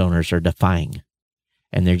business owners are defying,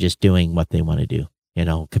 and they're just doing what they want to do.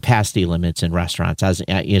 Capacity limits in restaurants.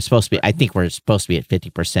 It's supposed to be. I think we're supposed to be at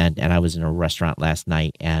 50%, and I was in a restaurant last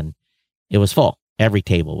night, and it was full. Every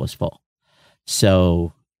table was full.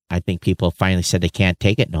 So I think people finally said they can't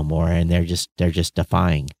take it no more, and they're just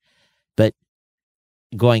defying. But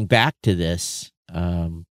going back to this,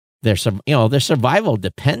 their survival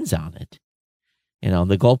depends on it.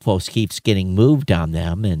 The goalpost keeps getting moved on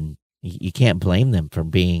them, and you can't blame them for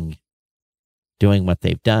doing what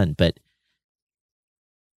they've done. But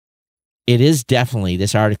it is definitely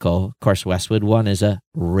this article. Of course, Westwood One is a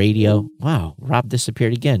radio. Wow, Rob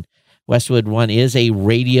disappeared again. Westwood One is a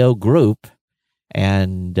radio group.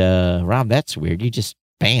 And Rob, that's weird. You just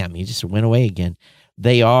went away again.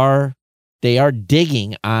 They are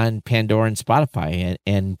digging on Pandora and Spotify,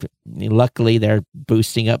 and luckily they're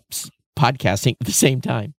boosting up podcasting at the same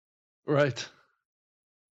time. Right.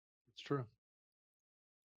 It's true.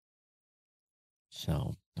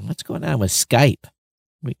 So what's going on with Skype?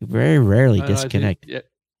 We very rarely disconnect. I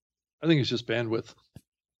think it's just bandwidth.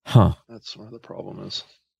 Huh. That's where the problem is.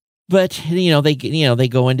 But they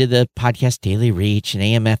go into the podcast daily reach and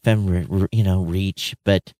AM/FM reach,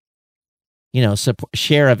 but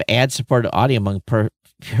share of ad supported audio among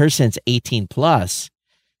persons 18 plus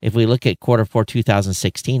If we look at quarter four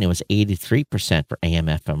 2016, it was 83% for AM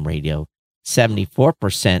FM radio,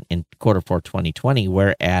 74% in quarter four 2020,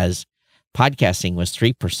 whereas podcasting was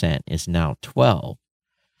 3%, is now 12%.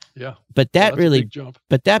 Yeah. But that really,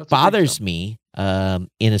 but that bothers me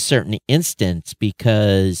in a certain instance,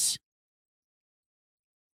 because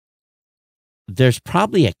there's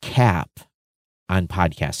probably a cap on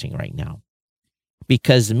podcasting right now,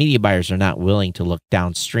 because the media buyers are not willing to look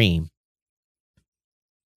downstream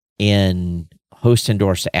in host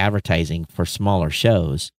endorsed advertising for smaller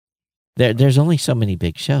shows. There's only so many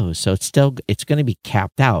big shows, so it's going to be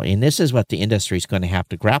capped out, and this is what the industry is going to have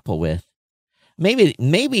to grapple with. Maybe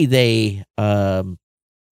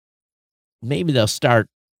they'll start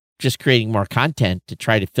just creating more content to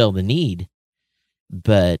try to fill the need.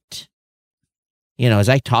 But, as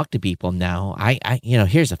I talk to people now,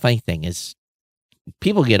 here's the funny thing is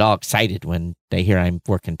people get all excited when they hear I'm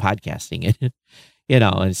working podcasting. And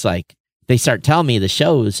it's like they start telling me the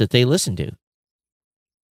shows that they listen to.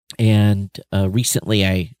 And recently,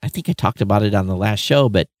 I think I talked about it on the last show,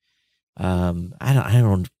 but I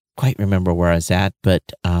don't quite remember where I was at. But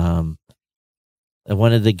one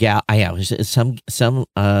of the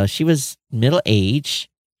she was middle age.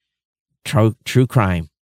 True crime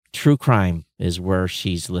is where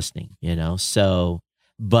she's listening. So,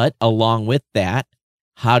 but along with that,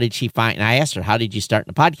 how did she find? And I asked her, how did you start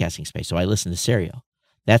in the podcasting space? So I listened to Serial.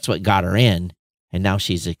 That's what got her in, and now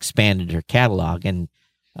she's expanded her catalog. And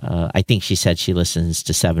I think she said she listens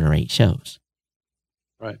to 7 or 8 shows.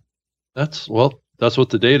 Right. That's what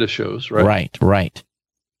the data shows, right? Right.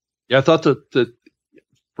 Yeah, I thought that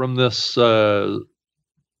from this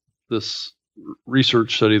this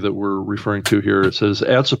research study that we're referring to here, it says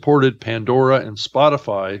ad-supported Pandora and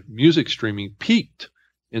Spotify music streaming peaked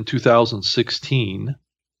in 2016. It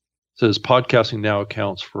says podcasting now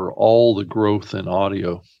accounts for all the growth in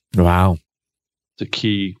audio. Wow. It's a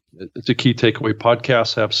key takeaway.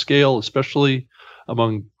 Podcasts have scale, especially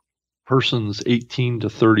among persons 18 to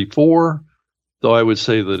 34. Though I would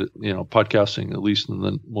say that podcasting, at least in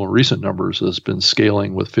the more recent numbers, has been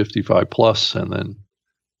scaling with 55 plus, and then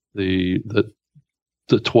the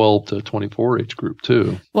 12 to 24 age group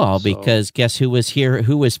too. Well, because guess who was here?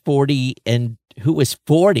 Who was 40 and who was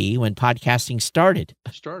 40 when podcasting started?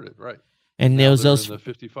 Right. And now those in the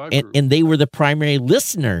 55 and they were the primary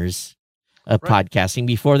listeners of podcasting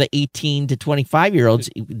before the 18 to 25 year olds.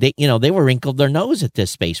 They were wrinkled their nose at this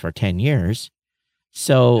space for 10 years.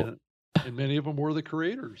 So. And many of them were the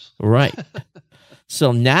creators. Right.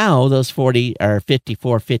 So now those 40 are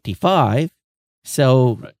 54, 55.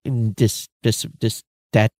 So this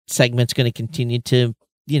that segment's going to continue to,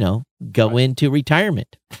 go into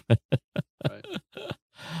retirement. Right.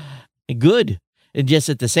 Good. And just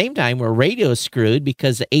at the same time, where radio is screwed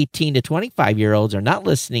because the 18 to 25 year olds are not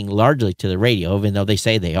listening largely to the radio, even though they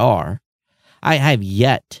say they are. I have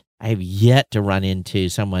yet to run into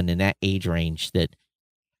someone in that age range that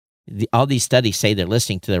all these studies say they're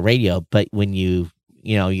listening to the radio, but when you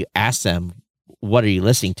ask them, what are you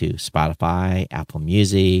listening to? Spotify, Apple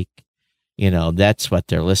Music, that's what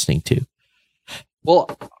they're listening to. Well,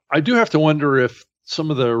 I do have to wonder if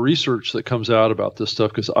some of the research that comes out about this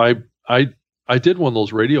stuff, because I did one of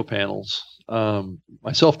those radio panels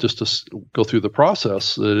myself just to go through the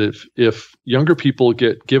process, that if younger people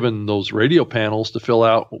get given those radio panels to fill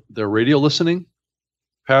out their radio listening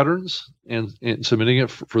patterns and submitting it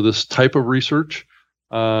for this type of research,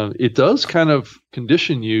 it does kind of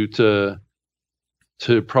condition you to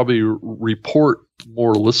probably report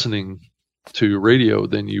more listening to radio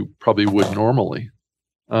than you probably would normally.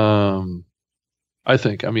 I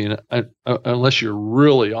think, unless you're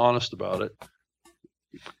really honest about it,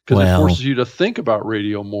 because it forces you to think about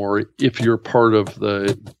radio more if you're part of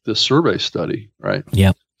the survey study, right?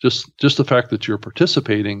 Yeah. Just the fact that you're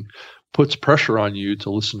participating puts pressure on you to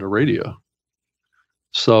listen to radio.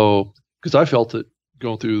 So, because I felt it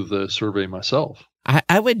going through the survey myself.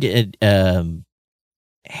 I would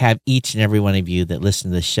have each and every one of you that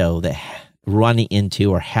listen to the show that run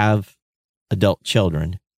into or have adult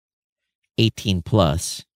children, 18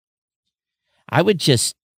 plus. I would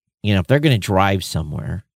just, if they're going to drive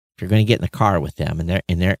somewhere, if you're going to get in the car with them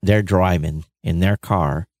and they're driving in their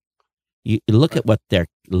car, you look at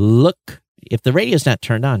if the radio's not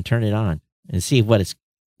turned on, turn it on and see what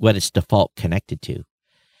it's default connected to.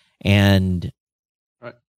 And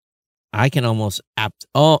I can almost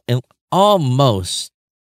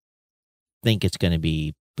think it's going to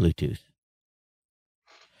be Bluetooth.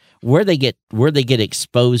 Where they get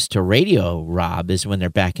exposed to radio, Rob, is when they're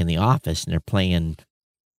back in the office and they're playing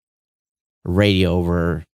radio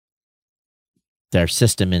over their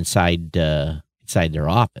system inside outside their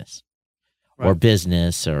office or Right.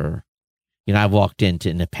 business, or, you know, I've walked in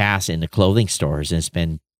the past into clothing stores and it's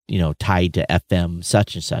been, you know, tied to FM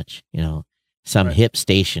such and such, you know, some Right. hip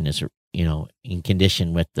station is, you know, in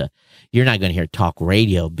condition with you're not going to hear talk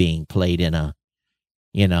radio being played in a,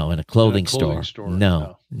 you know, in a clothing store.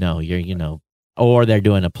 No, you're, you know, or they're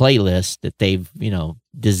doing a playlist that they've, you know,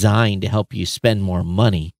 designed to help you spend more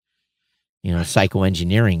money, you know, Right.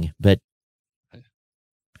 psychoengineering. But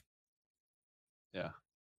Yeah.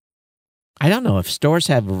 I don't know if stores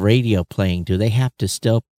have radio playing. Do they have to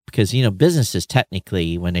still, because, you know, businesses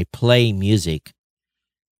technically, when they play music,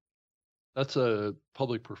 That's a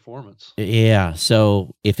public performance. yeah.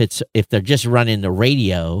 So if they're just running the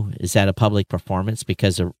radio, is that a public performance?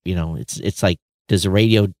 Because, you know, it's like, does the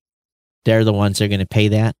radio, they're the ones that are going to pay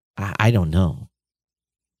that? I don't know.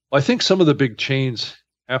 I think some of the big chains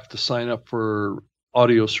have to sign up for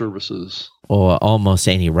audio services. Or almost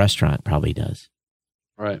any restaurant probably does.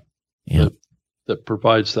 Right. Yeah. That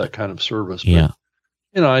provides that kind of service. But, Yeah.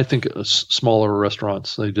 you know, I think smaller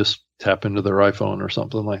restaurants, they just tap into their iPhone or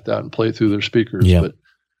something like that and play it through their speakers. Yeah. But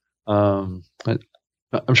I'm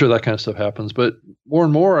sure that kind of stuff happens. But more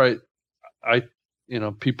and more, I you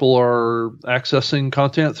know, people are accessing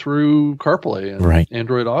content through CarPlay and Right.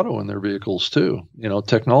 Android Auto in their vehicles too. You know,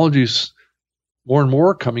 technology's more and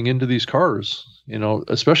more coming into these cars. You know,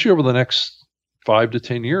 especially over the next 5 to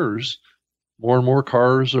 10 years, more and more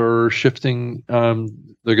cars are shifting.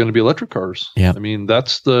 They're going to be electric cars. Yeah. I mean,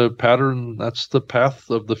 that's the pattern. That's the path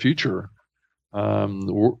of the future.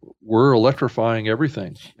 We're electrifying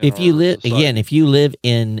everything. If you live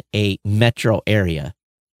in a metro area,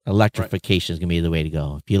 electrification is going to be the way to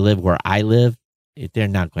go. If you live where I live, it's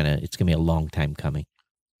going to be a long time coming.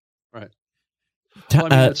 Right.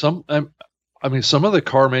 Well, I mean, some of the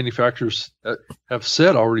car manufacturers have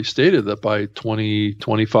already stated that by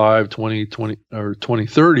 2025, 2020, or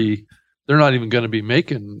 2030, they're not even going to be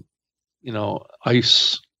making, you know,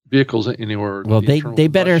 ICE vehicles anywhere. Well, they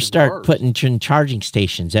better start cars. putting charging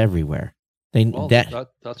stations everywhere.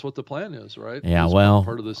 That's what the plan is, right? Yeah. It's Well,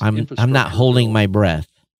 part of this I'm not infrastructure holding bill. my breath.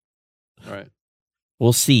 Right.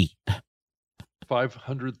 We'll see.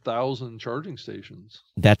 500,000 charging stations.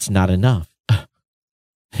 That's not enough.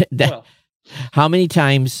 Well, How many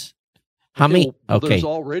times? How many? well, Okay. There's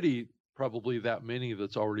already probably that many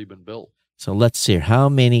that's already been built. So let's see. How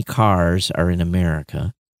many cars are in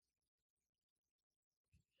America?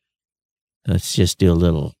 Let's just do a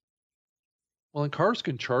little. Well, and cars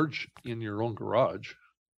can charge in your own garage.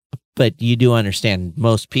 But you do understand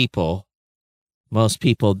most people,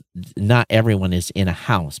 not everyone is in a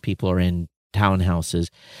house. People are in townhouses.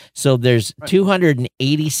 So there's Right.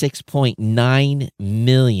 286.9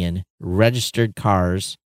 million registered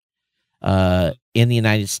cars in the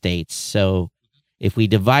United States. So if we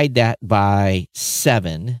divide that by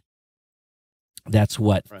 7, that's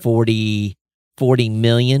what, Right. 40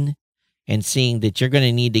 million? And seeing that you're going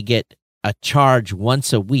to need to get a charge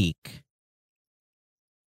once a week.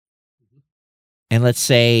 And let's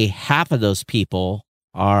say half of those people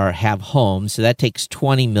have homes, so that takes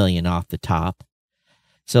 20 million off the top.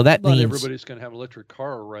 So that Not means everybody's going to have an electric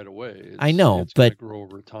car right away. I know, it's gonna but grow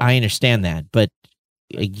over time. I understand that. But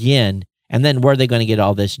again, and then where are they going to get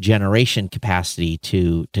all this generation capacity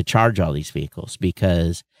to charge all these vehicles?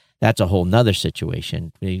 Because that's a whole nother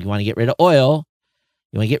situation. You want to get rid of oil,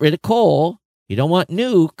 you want to get rid of coal, you don't want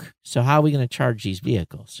nuke. So how are we going to charge these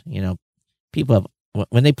vehicles? You know, people have,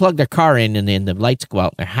 when they plug their car in and then the lights go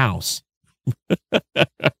out in their house.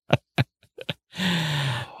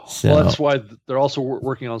 So Well, that's why they're also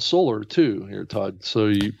working on solar too here, Todd.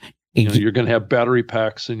 So you're going to have battery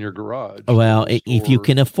packs in your garage. well, to if you store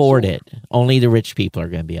can afford solar. it, only the rich people are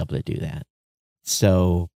going to be able to do that.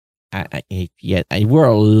 So we're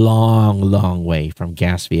a long, long way from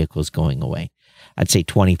gas vehicles going away. I'd say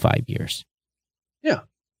 25 years. No,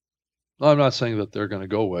 I'm not saying that they're going to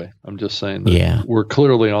go away. I'm just saying that Yeah. we're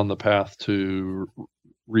clearly on the path to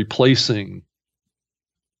replacing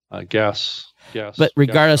gas. But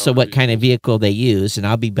regardless of what gas-powered kind of vehicles. vehicle they use, and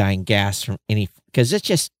I'll be buying gas from because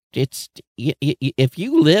if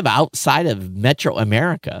you live outside of Metro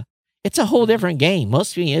America, it's a whole different game.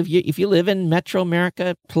 Most of you, if you live in Metro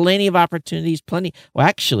America, plenty of opportunities, well,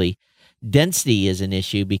 actually, density is an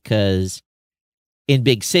issue because in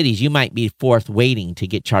big cities, you might be waiting to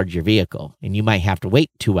charge your vehicle, and you might have to wait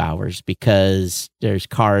 2 hours because there's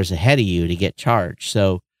cars ahead of you to get charged.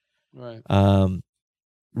 So, Right.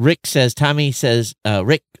 Rick Savoya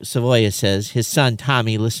says his son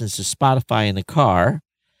Tommy listens to Spotify in the car.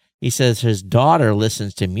 He says his daughter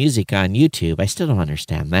listens to music on YouTube. I still don't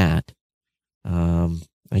understand that.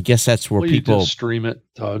 I guess that's where Well, people you just stream it,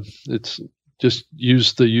 Todd. just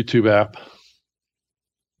use the YouTube app.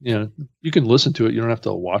 You know, you can listen to it. You don't have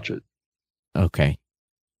to watch it. Okay.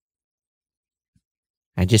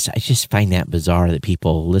 I just find that bizarre that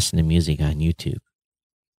people listen to music on YouTube.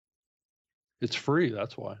 It's free.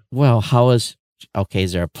 That's why. Well, is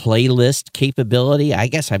there a playlist capability? I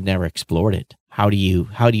guess I've never explored it. How do you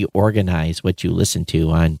organize what you listen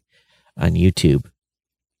to on YouTube?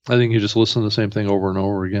 I think you just listen to the same thing over and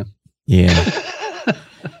over again. Yeah.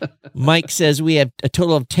 Mike says we have a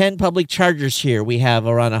total of 10 public chargers here. We have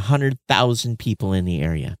around 100,000 people in the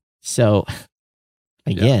area. So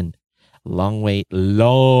again, long ways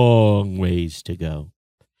to go.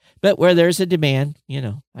 But where there's a demand,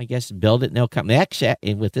 I guess build it and they'll come. Actually,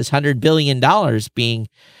 with this $100 billion being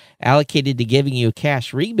allocated to giving you a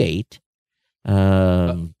cash rebate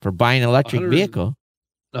for buying an electric vehicle.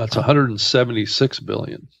 No, it's 176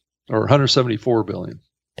 billion or 174 billion.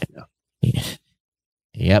 Yeah.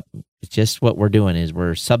 Yep. It's just what we're doing is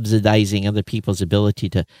we're subsidizing other people's ability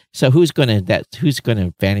to. So who's going to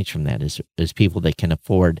advantage from that is people that can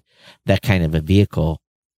afford that kind of a vehicle.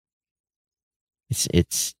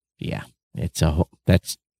 That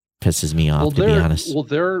pisses me off, to be honest. Well,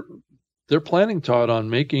 they're planning, Todd, on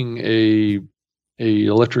making a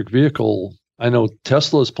electric vehicle. I know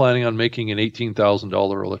Tesla is planning on making an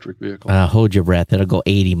 $18,000 electric vehicle. Hold your breath. It'll go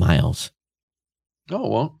 80 miles. Oh,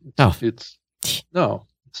 well,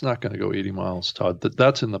 it's not going to go 80 miles, Todd.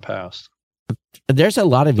 That's in the past. There's a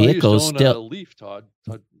lot of vehicles still. A Leaf, Todd.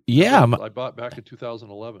 Yeah. I bought back in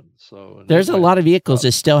 2011. So there's a lot of vehicles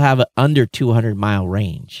that still have an under 200-mile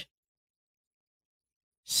range.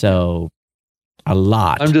 So a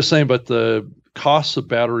lot. I'm just saying, but the cost of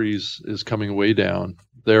batteries is coming way down.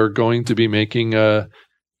 They're going to be making a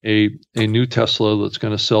new Tesla that's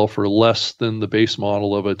going to sell for less than the base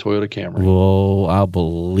model of a Toyota Camry. Whoa, I'll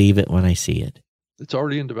believe it when I see it. It's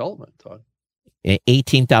already in development, Todd. An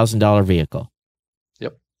 $18,000 vehicle.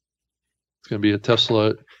 Yep. It's going to be a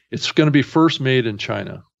Tesla. It's going to be first made in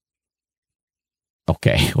China.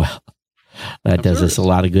 Okay, well, that does us a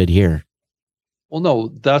lot of good here. Well, no,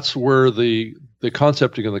 that's where the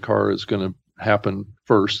concepting of the car is going to happen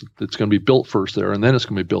first. It's going to be built first there, and then it's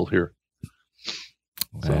going to be built here.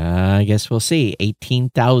 So. I guess we'll see.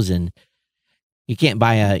 18,000. You can't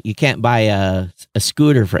buy a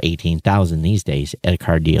scooter for 18,000 these days at a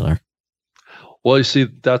car dealer. Well, you see,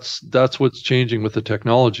 that's what's changing with the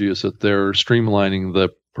technology is that they're streamlining the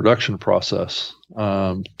production process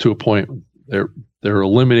to a point. They're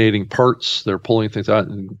eliminating parts. They're pulling things out,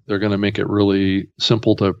 and they're going to make it really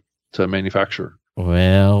simple to manufacture.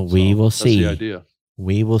 Well, we will see. That's the idea.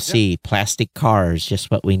 We will see. Plastic cars,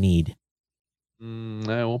 just what we need. It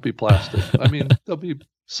won't be plastic. I mean, there'll be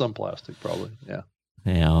some plastic probably. Yeah.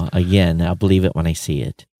 Again, I'll believe it when I see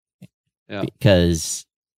it. Yeah. Because,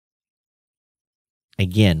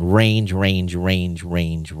 again, range.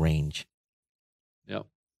 Yep.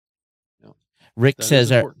 Rick that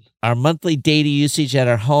says our monthly data usage at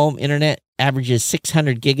our home internet averages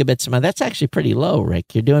 600 gigabits a month. That's actually pretty low,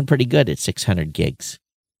 Rick. You're doing pretty good at 600 gigs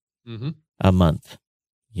a month.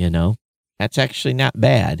 That's actually not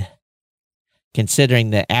bad, considering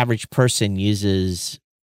the average person uses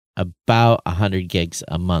about 100 gigs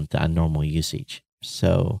a month on normal usage.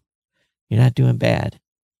 So you're not doing bad.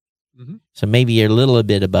 So maybe you're a little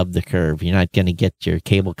bit above the curve. You're not going to get your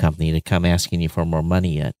cable company to come asking you for more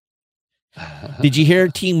money yet. Did you hear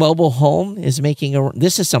T-Mobile Home is making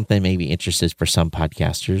this is something maybe interested for some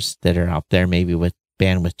podcasters that are out there, maybe with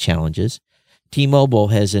bandwidth challenges. T-Mobile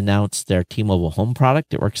has announced their T-Mobile Home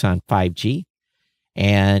product. It works on 5G,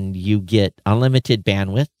 and you get unlimited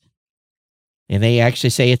bandwidth. And they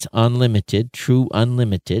actually say it's unlimited, true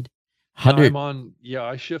unlimited.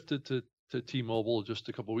 I shifted to T-Mobile just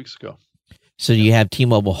a couple of weeks ago. So do you have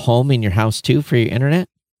T-Mobile Home in your house too for your internet?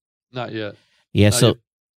 Not yet. Yeah,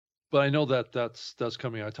 but I know that's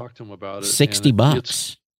coming. I talked to him about it.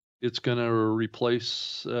 $60. It's going to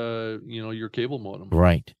replace your cable modem.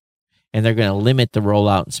 Right. And they're going to limit the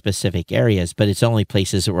rollout in specific areas, but it's only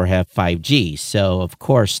places that will have 5G. So, of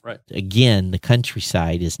course, again, the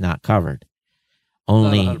countryside is not covered.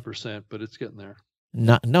 Only not 100%, but it's getting there.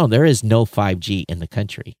 No, there is no 5G in the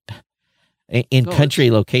country. In country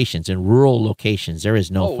locations, in rural locations, there is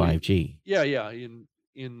no 5G. Yeah.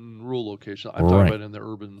 In rural locations. I'm talking about in the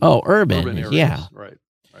urban. Urban areas. Yeah. Right.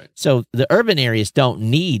 So the urban areas don't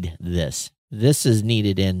need this. This is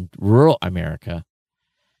needed in rural America.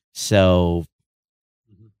 So,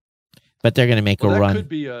 but they're going to make a run. That could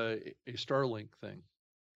be a Starlink thing.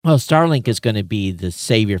 Well, Starlink is going to be the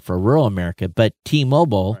savior for rural America, but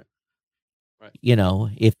T-Mobile,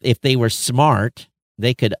 if they were smart,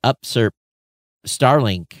 they could upsert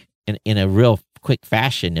Starlink in a real quick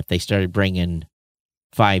fashion if they started bringing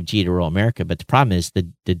 5G to rural America. But the problem is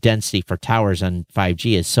the density for towers on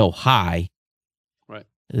 5G is so high, right,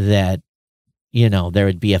 that, there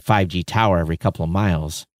would be a 5G tower every couple of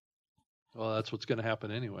miles. Well, that's what's going to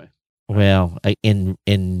happen anyway. Well, in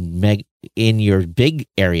your big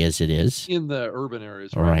areas, it is. In the urban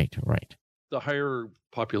areas, right? Right. The higher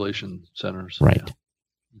population centers, right? Yeah.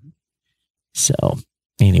 So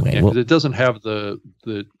anyway, because it doesn't have the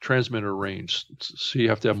transmitter range, so you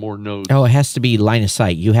have to have more nodes. Oh, it has to be line of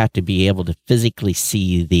sight. You have to be able to physically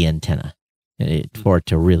see the antenna for it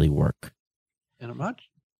to really work. And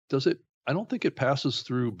I don't think it passes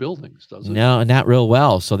through buildings, does it? No, not real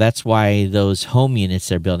well. So that's why those home units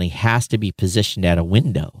they're building has to be positioned at a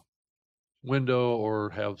window.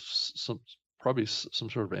 Or have probably some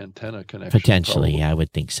sort of antenna connection. Potentially, probably. I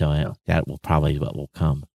would think so. Yeah. That will probably what will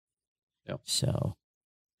come. Yeah. So,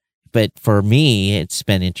 but for me, it's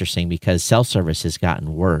been interesting because cell service has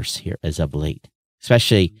gotten worse here as of late.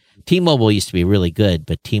 Especially T-Mobile used to be really good,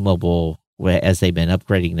 but T-Mobile, as they've been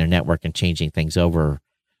upgrading their network and changing things over,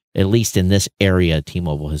 at least in this area,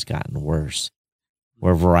 T-Mobile has gotten worse,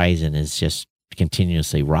 where Verizon is just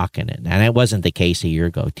continuously rocking it. And that wasn't the case a year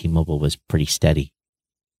ago. T-Mobile was pretty steady.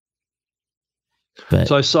 But,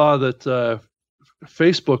 so I saw that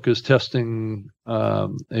Facebook is testing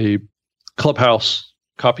a Clubhouse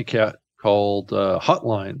copycat called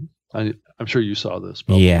Hotline. I'm sure you saw this.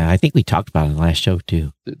 Probably. Yeah, I think we talked about it in the last show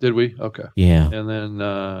too. Did we? Okay. Yeah. And then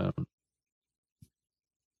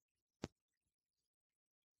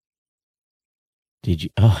did you?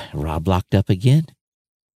 Oh, Rob locked up again?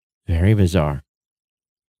 Very bizarre.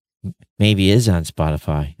 Maybe it is on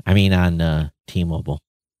Spotify. I mean, on T-Mobile.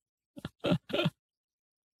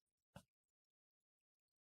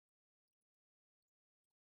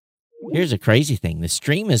 Here's a crazy thing. The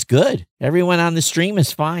stream is good. Everyone on the stream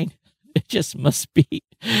is fine. It just must be.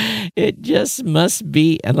 It just must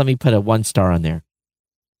be. And let me put a 1 star on there.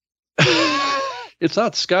 It's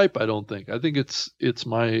not Skype, I don't think. I think it's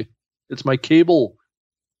my cable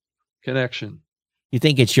connection. You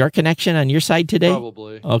think it's your connection on your side today?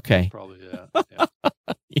 Probably. Okay. Probably, yeah. Yeah.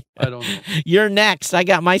 I don't know. You're next. I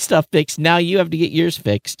got my stuff fixed. Now you have to get yours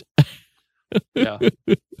fixed. Yeah.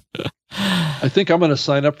 I think I'm going to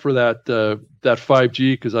sign up for that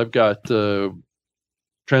 5G because I've got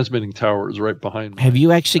transmitting towers right behind me. Have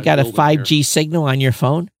you actually got a 5G here. signal on your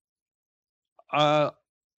phone? I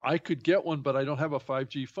could get one, but I don't have a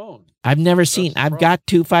 5G phone. I've never seen. I've got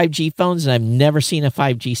 2 5G phones, and I've never seen a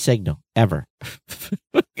 5G signal ever.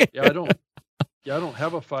 Yeah, I don't. Yeah, I don't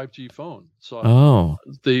have a 5G phone. So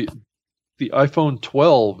the iPhone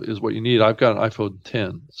 12 is what you need. I've got an iPhone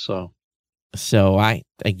 10. So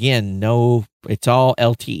no. It's all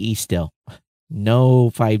LTE still. No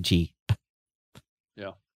 5G.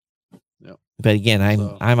 Yeah. Yeah. But again,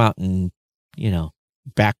 I'm out in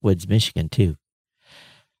backwoods Michigan too.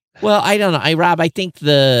 Well, I don't know. Rob, I think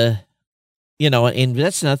and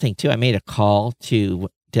that's another thing too. I made a call to.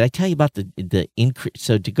 Did I tell you about the increase?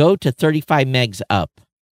 So to go to 35 megs up,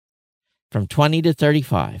 from 20 to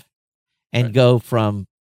 35, and right. go from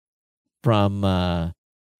 400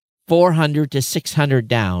 to 600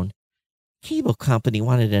 down, cable company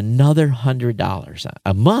wanted another $100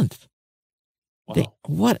 a month. Wow.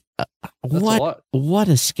 What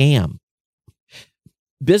a scam.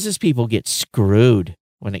 Business people get screwed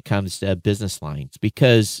when it comes to business lines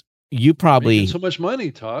because you probably making so much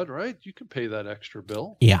money, Todd, right? You can pay that extra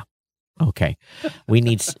bill. Yeah. Okay. We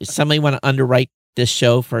need somebody want to underwrite this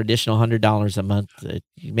show for additional $100 a month.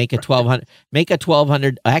 Make a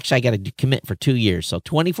 $1,200. Actually, I got to commit for 2 years, so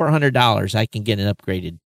 $2,400. I can get an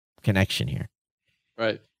upgraded connection here.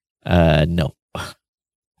 Right. No.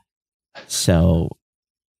 So,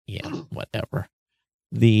 yeah, whatever.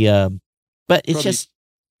 But it's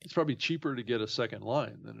probably cheaper to get a second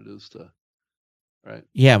line than it is to. Right.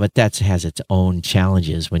 Yeah, but that has its own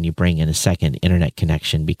challenges when you bring in a second internet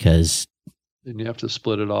connection because then you have to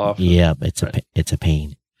split it off. Yeah, it's a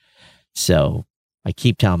pain. So I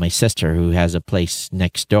keep telling my sister who has a place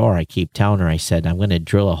next door, I keep telling her, I said, I'm going to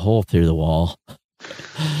drill a hole through the wall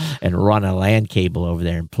and run a LAN cable over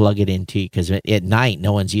there and plug it into, because at night,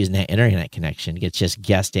 no one's using that internet connection. It's just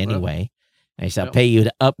guessed anyway. I said, I'll pay you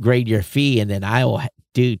to upgrade your fee, and then I will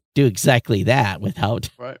do exactly that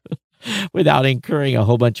without incurring a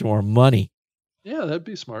whole bunch more money. Yeah, that'd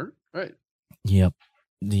be smart. Right. Yep.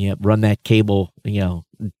 Run that cable,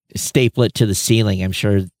 staple it to the ceiling. I'm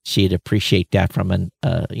sure she'd appreciate that from an,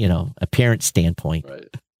 appearance standpoint.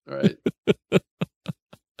 Right.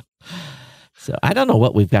 So I don't know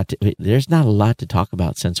what we've got there's not a lot to talk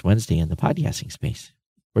about since Wednesday in the podcasting space.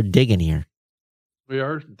 We're digging here. We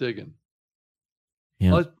are digging.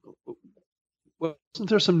 Yeah. Wasn't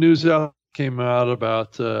there some news out came out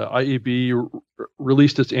about IEB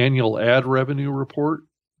released its annual ad revenue report?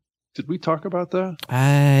 Did we talk about that?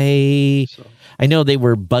 I know they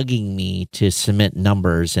were bugging me to submit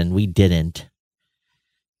numbers, and we didn't.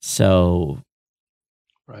 So,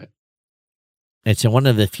 right, it's one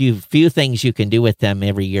of the few things you can do with them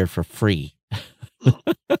every year for free.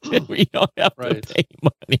 We don't have to pay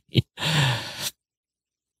money.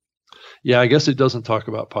 Yeah, I guess it doesn't talk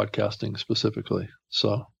about podcasting specifically.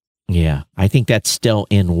 So, yeah, I think that's still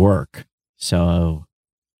in work. So,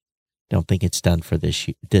 don't think it's done for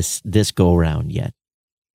this go around yet.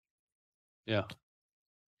 Yeah.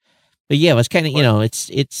 But yeah, it's kind of,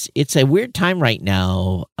 it's a weird time right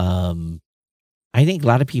now. I think a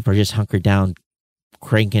lot of people are just hunkered down,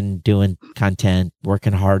 cranking, doing content,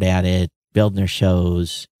 working hard at it, building their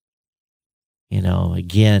shows.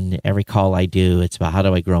 Again, every call I do, it's about how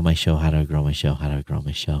do I grow my show? How do I grow my show? How do I grow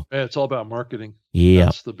my show? Yeah, it's all about marketing. Yeah,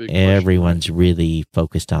 that's the big everyone's really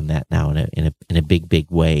focused on that now in a big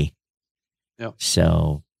way. Yeah.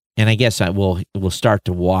 So, and I guess we'll start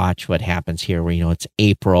to watch what happens here. Where it's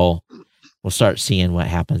April, we'll start seeing what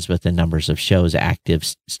happens with the numbers of shows active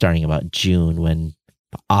starting about June when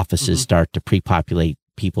offices start to pre-populate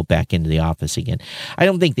people back into the office again. I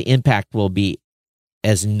don't think the impact will be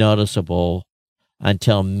as noticeable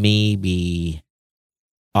until maybe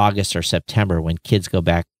August or September when kids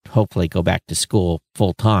hopefully go back to school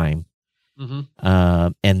full time.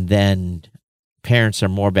 And then parents are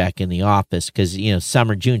more back in the office because,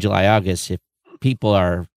 summer, June, July, August, if people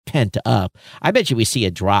are pent up, I bet you we see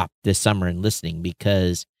a drop this summer in listening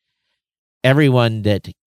because everyone that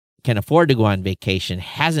can afford to go on vacation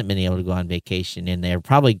hasn't been able to go on vacation, and they're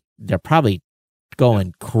probably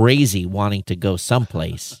going crazy wanting to go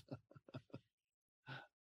someplace.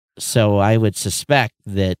 So I would suspect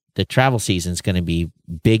that the travel season is going to be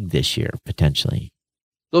big this year, potentially.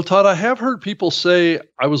 Though, Todd, I have heard people say,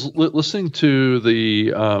 I was listening to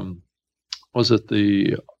the,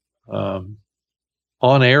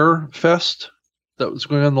 On Air Fest that was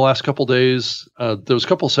going on the last couple of days. There was a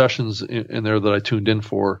couple of sessions in there that I tuned in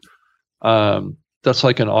for. That's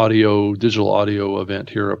like an digital audio event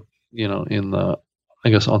here, I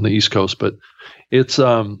guess on the East Coast, but it's,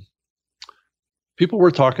 people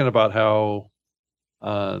were talking about how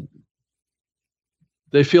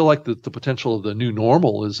they feel like the potential of the new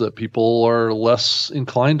normal is that people are less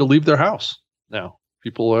inclined to leave their house now.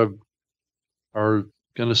 People are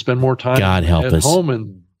going to spend more time at home,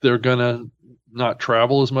 and they're going to not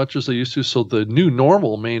travel as much as they used to. So the new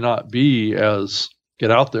normal may not be as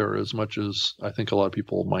get out there as much as I think a lot of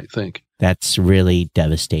people might think. That's really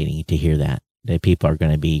devastating to hear that people are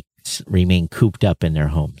going to remain cooped up in their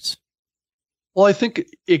homes. Well, I think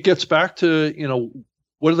it gets back to,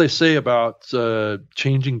 what do they say about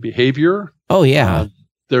changing behavior? Oh, yeah.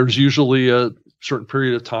 There's usually a certain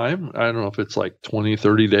period of time. I don't know if it's like 20,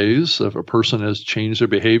 30 days if a person has changed their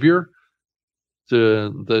behavior,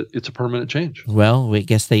 that it's a permanent change. Well, we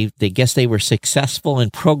guess they were successful in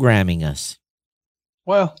programming us.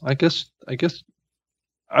 Well, I guess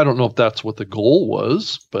I don't know if that's what the goal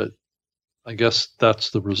was, but I guess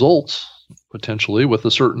that's the results potentially with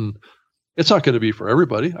a certain. It's not going to be for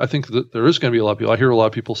everybody. I think that there is going to be a lot of people. I hear a lot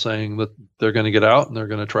of people saying that they're going to get out and they're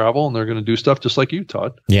going to travel and they're going to do stuff just like you,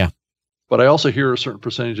 Todd. Yeah. But I also hear a certain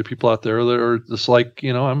percentage of people out there that are just like,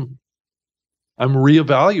 I'm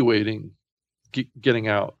reevaluating getting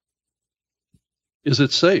out. Is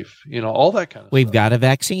it safe? All that kind of stuff. We've got a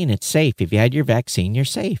vaccine. It's safe. If you had your vaccine, you're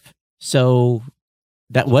safe. So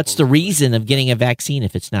what's the reason of getting a vaccine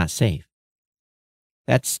if it's not safe?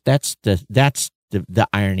 That's the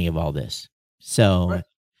irony of all this. So if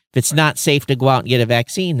it's not safe to go out and get a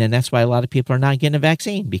vaccine, then that's why a lot of people are not getting a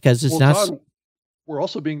vaccine because it's not. Todd, we're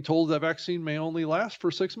also being told that vaccine may only last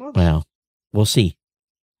for 6 months. Well, we'll see.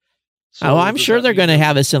 So I'm sure they're going to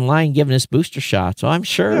have us in line giving us booster shots. I'm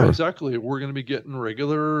sure. Yeah, exactly. We're going to be getting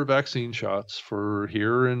regular vaccine shots for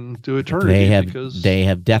here and to eternity. They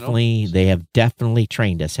have definitely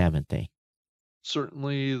trained us, haven't they?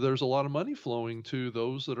 Certainly there's a lot of money flowing to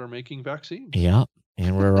those that are making vaccines. Yeah.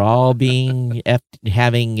 And we're all being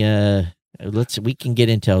having we can get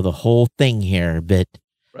into the whole thing here, but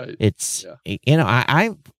it's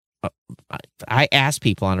I ask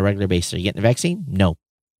people on a regular basis, are you getting the vaccine? No.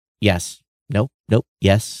 Yes. Nope.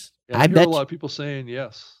 Yes. Yeah, I hear a lot of people saying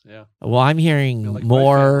yes. Yeah. Well, I'm hearing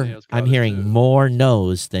more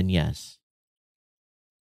no's than yes.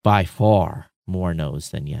 By far more no's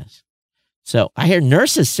than yes. So I hear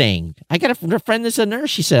nurses saying, I got a friend that's a nurse.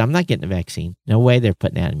 She said, I'm not getting the vaccine. No way they're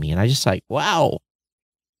putting that in me. And I just like, wow.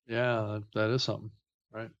 Yeah, that is something.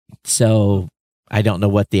 Right. So I don't know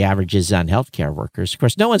what the average is on healthcare workers. Of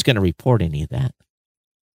course, no one's going to report any of that.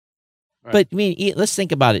 Right. But I mean, let's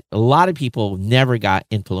think about it. A lot of people never got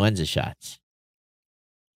influenza shots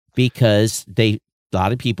because a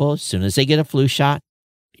lot of people, as soon as they get a flu shot,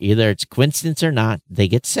 either it's coincidence or not, they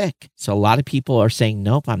get sick. So a lot of people are saying,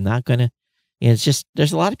 nope, I'm not going to. It's just,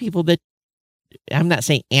 there's a lot of people that, I'm not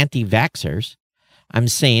saying anti-vaxxers. I'm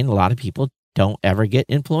saying a lot of people don't ever get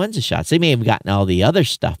influenza shots. They may have gotten all the other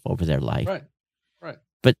stuff over their life. Right. Right.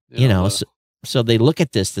 But, so they look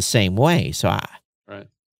at this the same way. So right.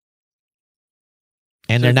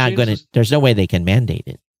 And they're not going to, there's no way they can mandate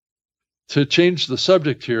it. To change the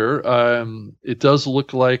subject here, it does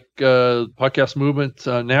look like Podcast Movement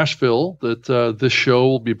Nashville that this show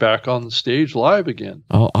will be back on the stage live again.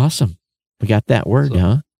 Oh, awesome. We got that word,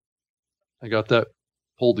 huh? I got that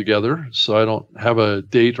pulled together, so I don't have a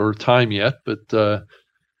date or time yet, but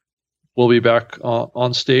we'll be back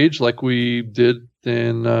on stage like we did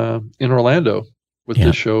in Orlando with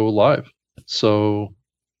this show live. So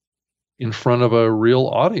in front of a real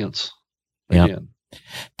audience again.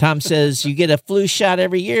 Tom says you get a flu shot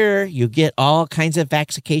every year. You get all kinds of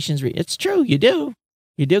vaccinations. It's true. You do.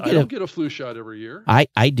 You do get get a flu shot every year.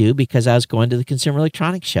 I do because I was going to the Consumer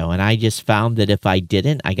Electronics Show, and I just found that if I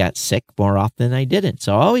didn't, I got sick more often than I didn't.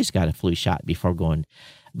 So I always got a flu shot before going,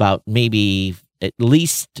 about maybe at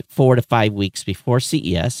least 4 to 5 weeks before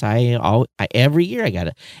CES. Every year I got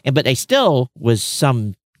it. But I still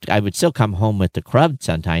I would still come home with the crud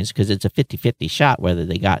sometimes because it's a 50-50 shot whether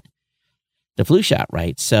they got the flu shot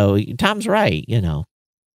right. So Tom's right,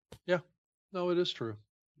 Yeah. No, it is true.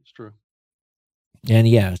 It's true. And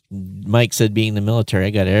yeah, Mike said being in the military, I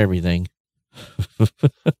got everything.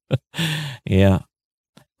 Yeah.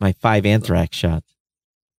 My 5 anthrax shots.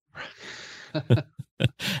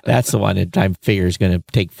 That's the one that I figure is going to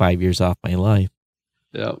take 5 years off my life.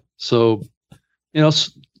 Yeah. So,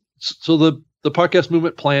 so the Podcast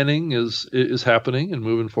Movement planning is happening and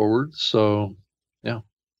moving forward. So, yeah.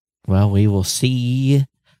 Well, we will see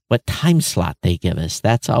what time slot they give us.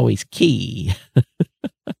 That's always key.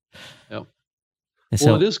 Yep.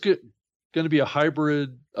 So, it is going to be a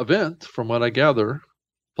hybrid event from what I gather.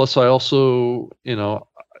 Plus, I also,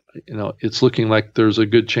 it's looking like there's a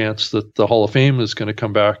good chance that the Hall of Fame is going to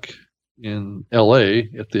come back in LA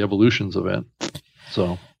at the Evolutions event.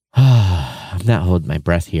 So I'm not holding my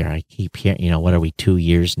breath here. I keep hearing, what are we, 2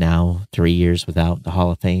 years now, 3 years without the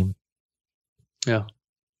Hall of Fame? Yeah.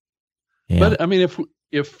 But I mean,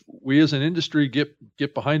 if we as an industry get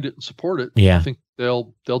behind it and support it, I think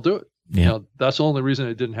they'll do it. Yeah. That's the only reason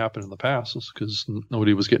it didn't happen in the past is because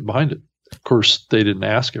nobody was getting behind it. Of course, they didn't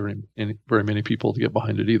ask very many people to get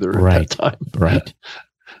behind it either at that time. Right.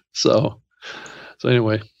 So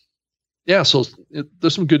anyway, yeah. So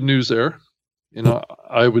there's some good news there.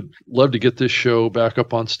 I would love to get this show back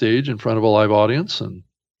up on stage in front of a live audience. And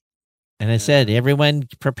I said, everyone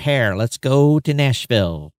prepare. Let's go to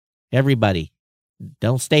Nashville. Everybody,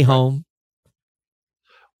 don't stay home.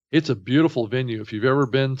 It's a beautiful venue. If you've ever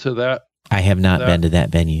been to that. I have not been to that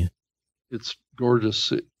venue. It's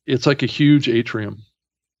gorgeous. It's like a huge atrium.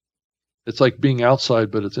 It's like being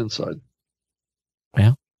outside, but it's inside.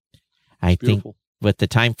 Well, I think with the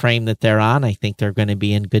time frame that they're on, I think they're going to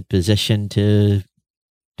be in good position to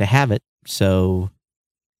have it. So,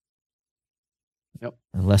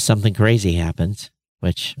 unless something crazy happens,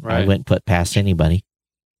 which I wouldn't put past anybody.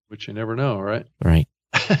 Which you never know, right? Right.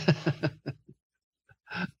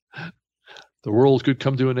 The world could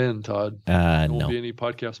come to an end, Todd. There won't no. be any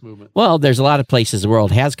podcast movement. Well, there's a lot of places the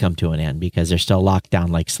world has come to an end because they're still locked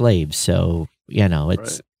down like slaves. So, it's...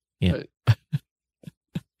 Right. Yeah. Right.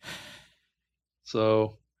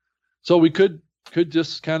 So we could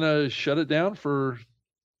just kind of shut it down for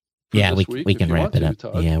this week we can wrap it up.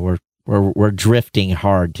 Todd. Yeah, we're drifting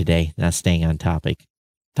hard today, not staying on topic.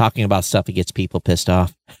 Talking about stuff that gets people pissed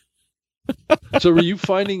off. So were you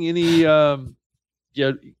finding any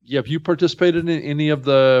have you participated in any of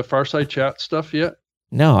the Fireside Chat stuff yet?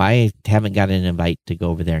 No, I haven't got an invite to go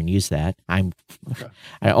over there and use that. I'm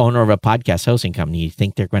an owner of a podcast hosting company. You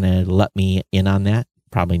think they're going to let me in on that?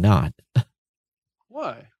 Probably not.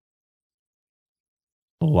 Why?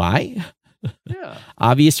 Why? Yeah.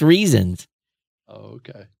 Obvious reasons. Oh,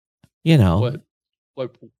 okay.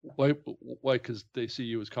 What? Why? Because they see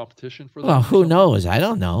you as competition for them? Well, who knows? I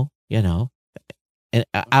don't know. And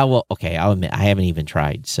I will. Okay, I'll admit I haven't even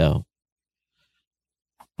tried. So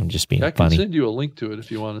I'm just being funny. I can send you a link to it if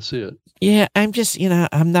you want to see it. Yeah, I'm just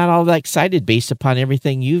I'm not all that excited based upon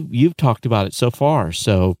everything you've talked about it so far.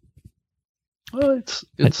 So, well,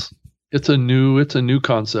 it's a new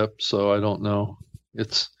concept. So I don't know.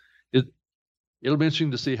 it'll be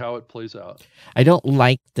interesting to see how it plays out. I don't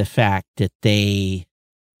like the fact that they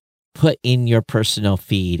put in your personal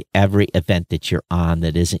feed every event that you're on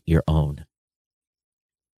that isn't your own.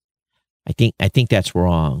 I think that's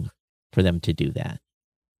wrong for them to do that.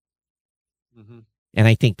 Mm-hmm. And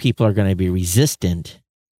I think people are going to be resistant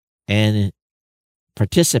and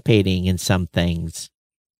participating in some things.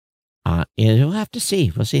 We'll have to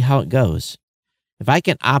see. We'll see how it goes. If I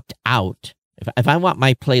can opt out, if I want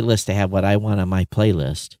my playlist to have what I want on my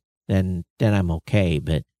playlist, then I'm okay.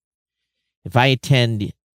 But if I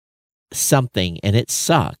attend something and it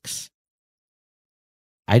sucks,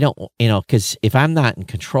 I don't, because if I'm not in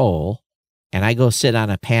control and I go sit on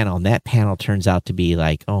a panel and that panel turns out to be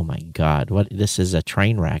like, oh my God, this is a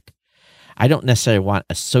train wreck. I don't necessarily want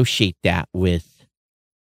to associate that with.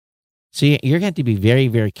 So you're going to be very,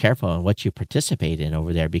 very careful on what you participate in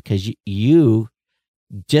over there, because you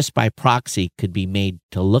just by proxy could be made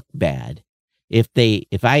to look bad. If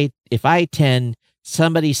I attend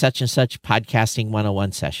somebody such and such podcasting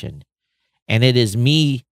 101 session, and it is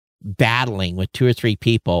me battling with 2 or 3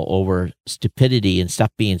 people over stupidity and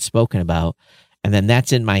stuff being spoken about, and then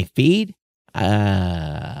that's in my feed,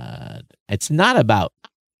 it's not about,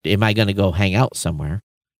 am I going to go hang out somewhere?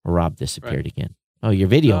 Rob disappeared again. Oh, your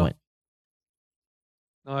video went.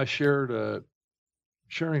 No, I shared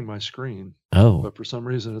sharing my screen. Oh. But for some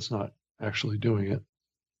reason, it's not actually doing it.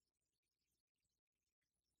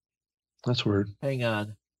 That's weird. Hang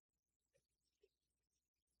on.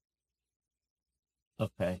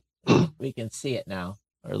 Okay. We can see it now,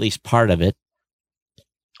 or at least part of it.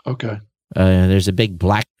 Okay. There's a big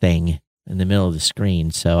black thing in the middle of the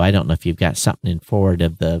screen, so I don't know if you've got something in forward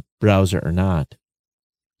of the browser or not.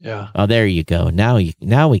 Yeah. Oh, there you go. Now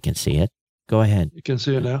we can see it. Go ahead. You can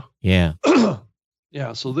see it now? Yeah.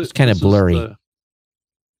 Yeah, so this it's kind of blurry. Go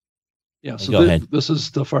ahead. This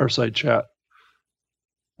is the Fireside Chat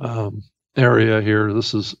area here.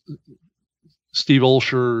 This is Steve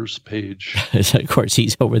Olsher's page. Of course,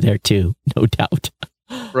 he's over there too, no doubt.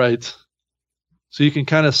 Right. So you can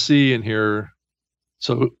kind of see in here.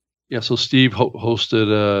 So Steve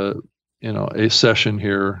hosted a session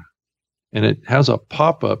here, and it has a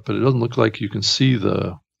pop-up, but it doesn't look like you can see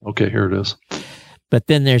okay, here it is. But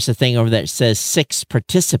then there's a thing over there that says 6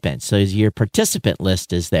 participants. So your participant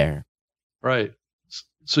list is there. Right.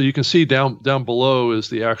 So you can see down below is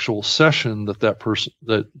the actual session that person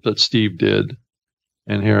that Steve did.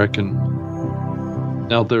 And here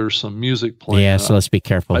now there's some music playing. Yeah, so let's be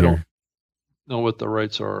careful here. I don't know what the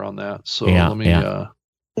rights are on that. So let me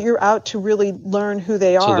you're out to really learn who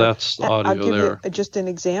they are. So that's the audio. I'll give there. you just an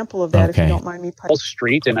example of that, if you don't mind me.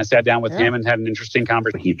 Street, and I sat down with him and had an interesting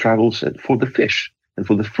conversation. He travels for the fish and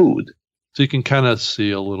for the food. So you can kind of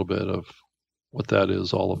see a little bit of what that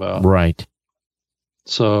is all about. Right.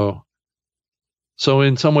 So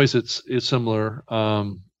in some ways it's similar,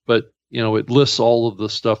 but it lists all of the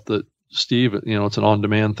stuff that Steve, it's an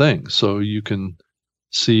on-demand thing, so you can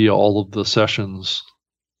see all of the sessions.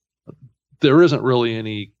 There isn't really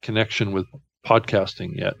any connection with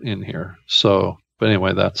podcasting yet in here. So, but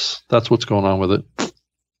anyway, that's what's going on with it.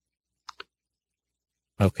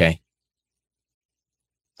 Okay.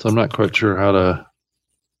 So I'm not quite sure how to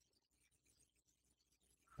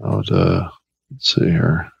let's see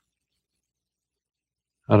here.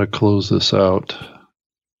 How to close this out.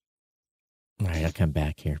 All right, I'll come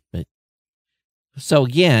back here. But so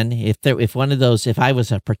again, if one of those, if I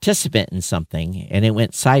was a participant in something and it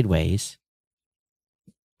went sideways,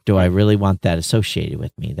 do I really want that associated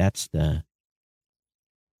with me? That's the.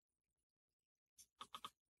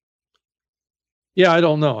 Yeah, I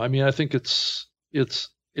don't know. I mean, I think it's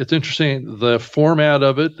interesting. The format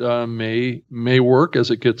of it may work as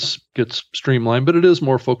it gets streamlined, but it is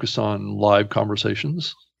more focused on live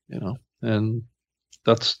conversations, and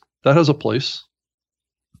that has a place.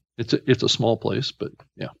 It's a small place, but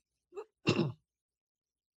yeah.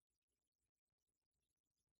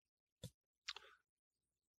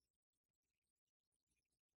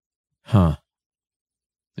 Huh.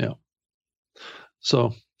 Yeah.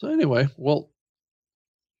 So anyway, well,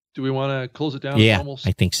 do we want to close it down? Yeah,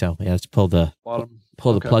 I think so. Yeah, let's pull the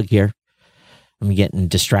plug here. I'm getting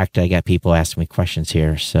distracted. I got people asking me questions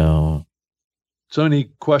here. So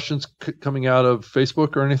any questions coming out of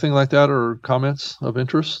Facebook or anything like that, or comments of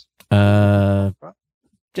interest?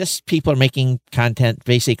 Just people are making content.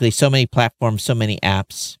 Basically, so many platforms, so many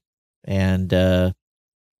apps, and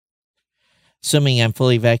assuming I'm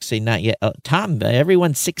fully vaccinated, not yet. Tom,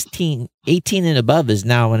 everyone 18 and above is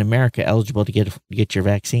now in America eligible to get your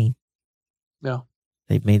vaccine. Yeah.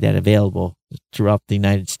 They've made that available throughout the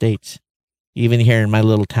United States. Even here in my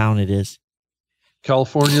little town, it is.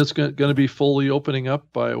 California is going to be fully opening up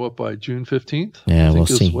by June 15th. Yeah, I think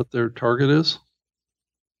we'll see what their target is.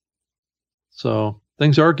 So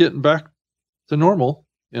things are getting back to normal.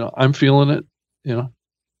 I'm feeling it.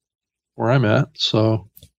 Where I'm at. So.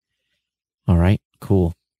 All right.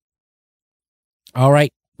 Cool. All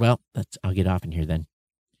right. Well, I'll get off in here then.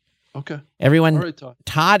 Okay. Everyone, all right,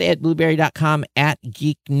 Todd at blueberry.com, at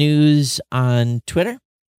Geek News on Twitter.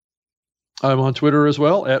 I'm on Twitter as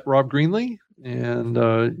well, at Rob Greenlee. And,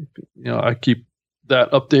 I keep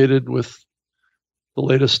that updated with the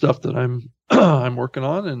latest stuff that I'm working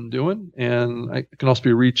on and doing. And I can also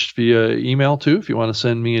be reached via email too. If you want to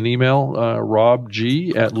send me an email,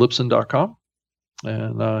 robg@libsyn.com.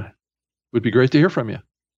 And would be great to hear from you.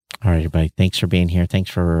 All right, everybody. Thanks for being here. Thanks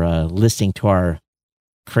for listening to our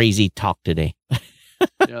crazy talk today.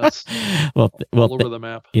 Yes. Well, all over the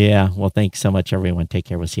map. Yeah. Well, thanks so much, everyone. Take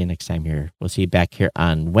care. We'll see you next time here. We'll see you back here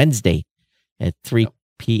on Wednesday at 3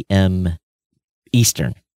 p.m.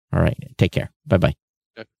 Eastern. All right. Take care. Bye-bye.